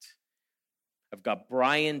left. I've got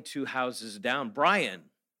Brian 2 houses down. Brian,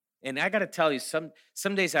 and I got to tell you, some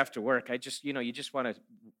days after work, you just want to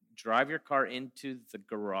drive your car into the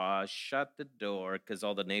garage, shut the door because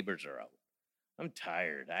all the neighbors are out. I'm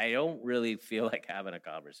tired. I don't really feel like having a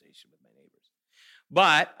conversation with my neighbors.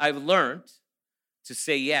 But I've learned to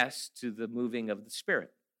say yes to the moving of the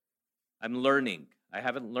Spirit. I'm learning. I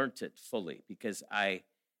haven't learned it fully because I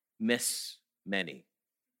miss many.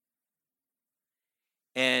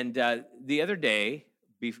 And the other day,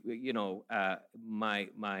 my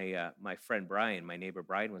friend Brian, my neighbor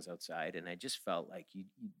Brian was outside, and I just felt like you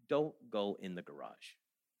don't go in the garage.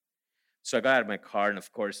 So I got out of my car, and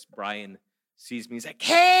of course, Brian sees me. He's like,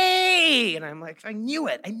 hey! And I'm like, I knew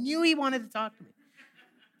it. I knew he wanted to talk to me.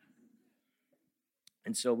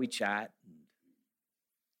 And so we chat,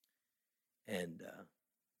 and we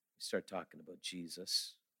start talking about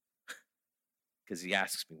Jesus. Because he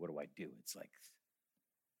asks me, what do I do? It's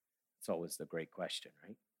always the great question,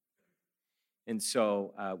 right? And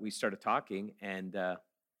so we started talking, and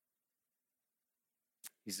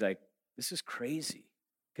he's like, this is crazy,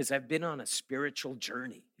 because I've been on a spiritual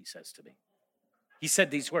journey, he says to me. He said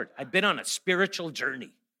these words, I've been on a spiritual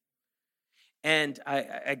journey. And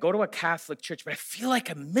I go to a Catholic church, but I feel like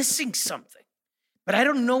I'm missing something, but I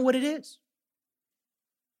don't know what it is.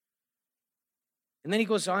 And then he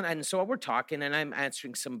goes on, and so we're talking, and I'm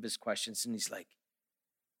answering some of his questions, and he's like,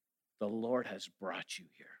 the Lord has brought you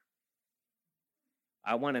here.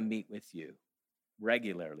 I want to meet with you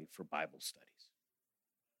regularly for Bible studies.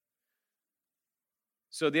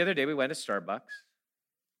 So the other day we went to Starbucks,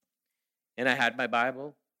 and I had my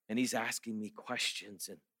Bible, and he's asking me questions,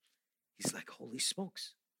 and he's like, holy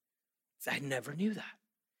smokes, I never knew that.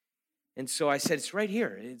 And so I said, it's right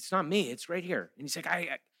here. It's not me, it's right here. And he's like,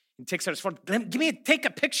 He takes out his phone. Take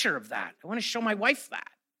a picture of that. I want to show my wife that.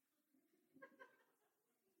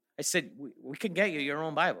 I said, we can get you your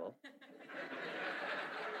own Bible.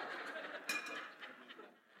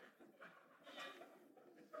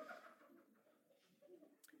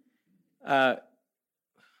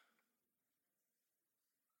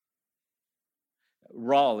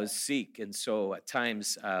 Raul is Sikh, and so at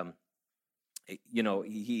times,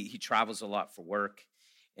 he travels a lot for work,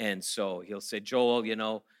 and so he'll say, Joel,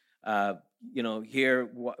 here,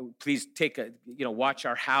 please watch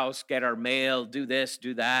our house, get our mail, do this,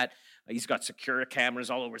 do that. He's got security cameras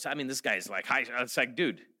all over. I mean, this guy's like, hi. It's like,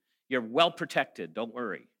 dude, you're well protected. Don't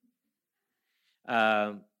worry.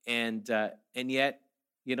 And yet,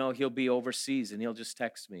 he'll be overseas and he'll just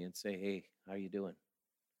text me and say, hey, how are you doing?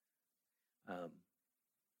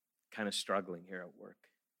 Kind of struggling here at work.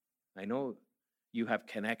 I know you have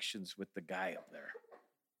connections with the guy up there.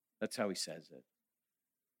 That's how he says it.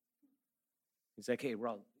 He's like, hey,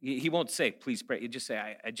 Raul. He won't say, please pray. He just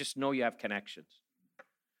say, I just know you have connections.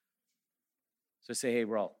 So say, hey,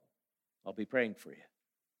 Raul, I'll be praying for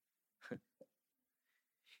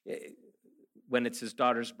you. When it's his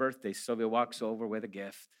daughter's birthday, Sylvia walks over with a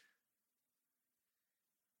gift.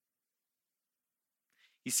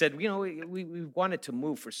 He said, we wanted to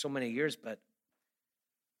move for so many years, but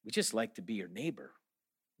we just like to be your neighbor.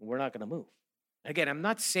 We're not going to move. Again, I'm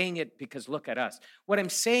not saying it because look at us. What I'm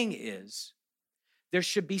saying is there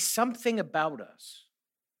should be something about us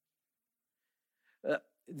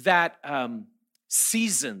that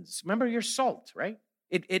seasons. Remember, you're salt, right?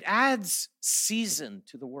 It adds season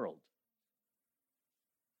to the world.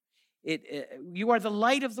 You are the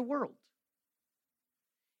light of the world.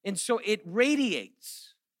 And so it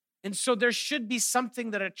radiates. And so there should be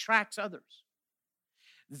something that attracts others.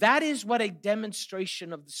 That is what a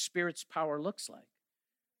demonstration of the Spirit's power looks like.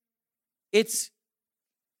 It's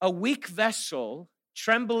a weak vessel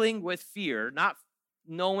trembling with fear, not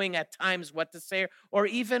knowing at times what to say or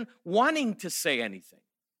even wanting to say anything.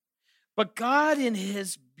 But God, in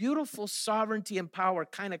his beautiful sovereignty and power,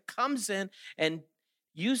 kind of comes in and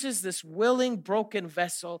uses this willing, broken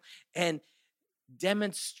vessel and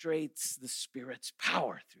demonstrates the Spirit's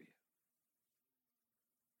power through you.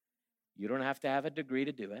 You don't have to have a degree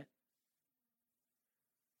to do it.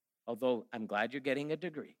 Although I'm glad you're getting a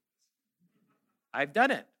degree. I've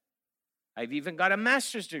done it. I've even got a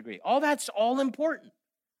master's degree. That's all important.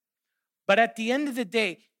 But at the end of the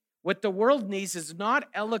day, what the world needs is not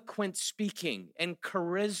eloquent speaking and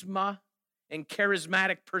charisma and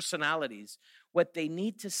charismatic personalities. What they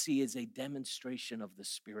need to see is a demonstration of the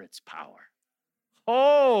Spirit's power.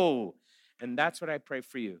 Oh, and that's what I pray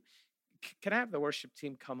for you. Can I have the worship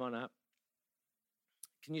team come on up?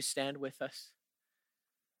 Can you stand with us?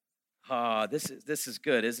 Oh, this is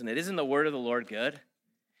good, isn't it? Isn't the word of the Lord good?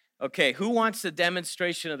 Okay, who wants a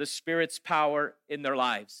demonstration of the Spirit's power in their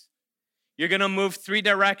lives? You're going to move 3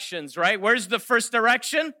 directions, right? Where's the first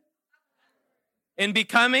direction? In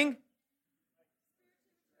becoming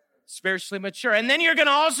spiritually mature. And then you're going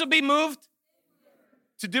to also be moved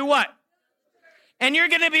to do what? And you're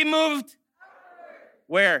going to be moved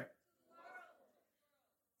where?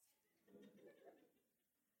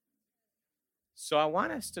 So I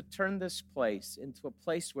want us to turn this place into a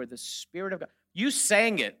place where the Spirit of God, you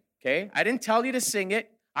sang it, okay? I didn't tell you to sing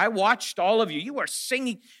it. I watched all of you. You were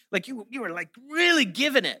singing, like you were like really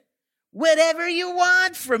giving it. Whatever you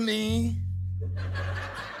want from me.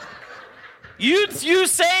 You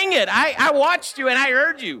sang it. I watched you and I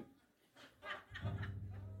heard you.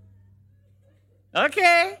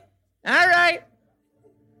 Okay. All right.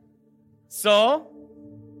 So,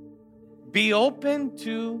 be open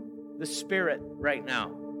to the Spirit right now,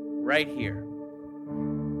 right here.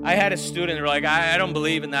 I had a student, they were like, I don't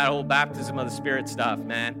believe in that whole baptism of the Spirit stuff,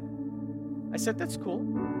 man. I said, that's cool.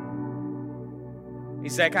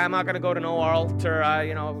 He's like, I'm not going to go to no altar. I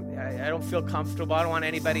don't feel comfortable. I don't want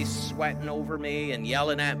anybody sweating over me and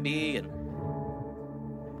yelling at me and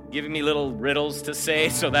giving me little riddles to say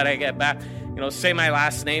so that I get back. Say my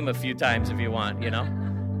last name a few times if you want, Yeah,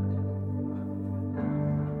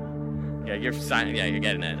 you're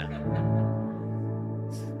getting it now.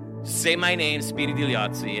 Say my name,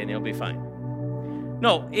 Spiridigliozzi, and you'll be fine.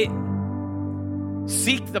 No,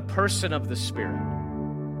 seek the person of the Spirit.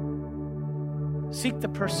 Seek the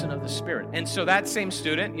person of the Spirit. And so that same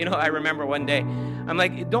student, I remember one day, I'm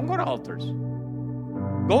like, don't go to altars.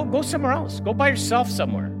 Go somewhere else. Go by yourself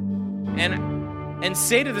somewhere. And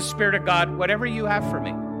say to the Spirit of God, whatever you have for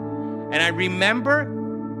me. And I remember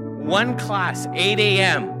one class, 8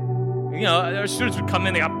 a.m., our students would come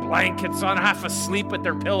in, they got blankets on, half asleep with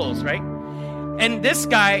their pillows, right? And this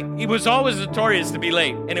guy, he was always notorious to be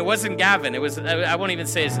late. And it wasn't Gavin. It was, I won't even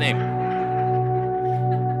say his name.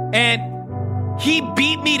 And he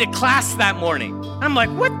beat me to class that morning. I'm like,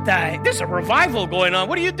 what the? There's a revival going on.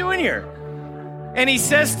 What are you doing here? And he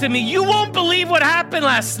says to me, you won't believe what happened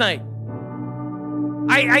last night.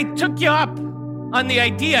 I took you up on the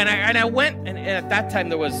idea, and I went, and at that time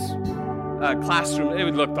there was a classroom.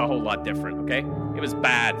 It looked a whole lot different, okay? It was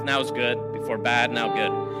bad, now it's good. Before bad, now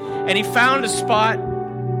good. And he found a spot,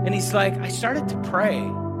 and he's like, I started to pray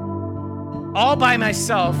all by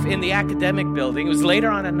myself in the academic building. It was later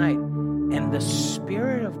on at night, and the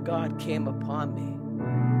Spirit of God came upon me.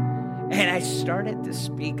 And I started to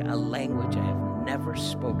speak a language I have never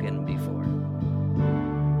spoken before.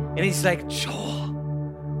 And he's like, Joel,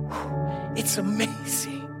 it's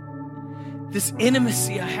amazing. This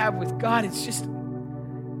intimacy I have with God, it's just,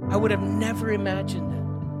 I would have never imagined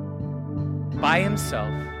it. By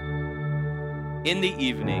himself, in the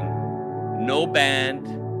evening, no band,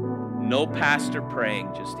 no pastor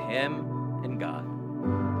praying, just him and God.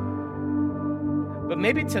 But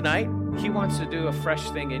maybe tonight, he wants to do a fresh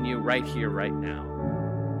thing in you right here, right now.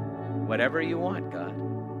 Whatever you want, God.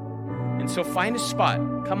 And so find a spot.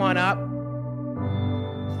 Come on up.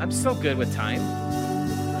 I'm still good with time.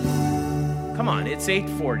 Come on, it's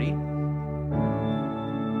 8:40.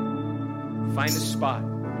 Find a spot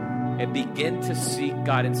and begin to seek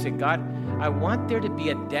God and say, God, I want there to be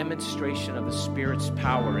a demonstration of the Spirit's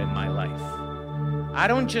power in my life. I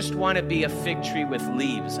don't just want to be a fig tree with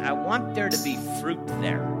leaves. I want there to be fruit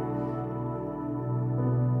there.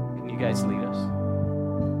 Can you guys lead us?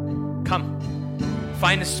 Come,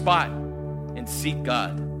 find a spot and seek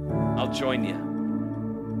God. I'll join you.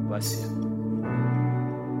 Bless you.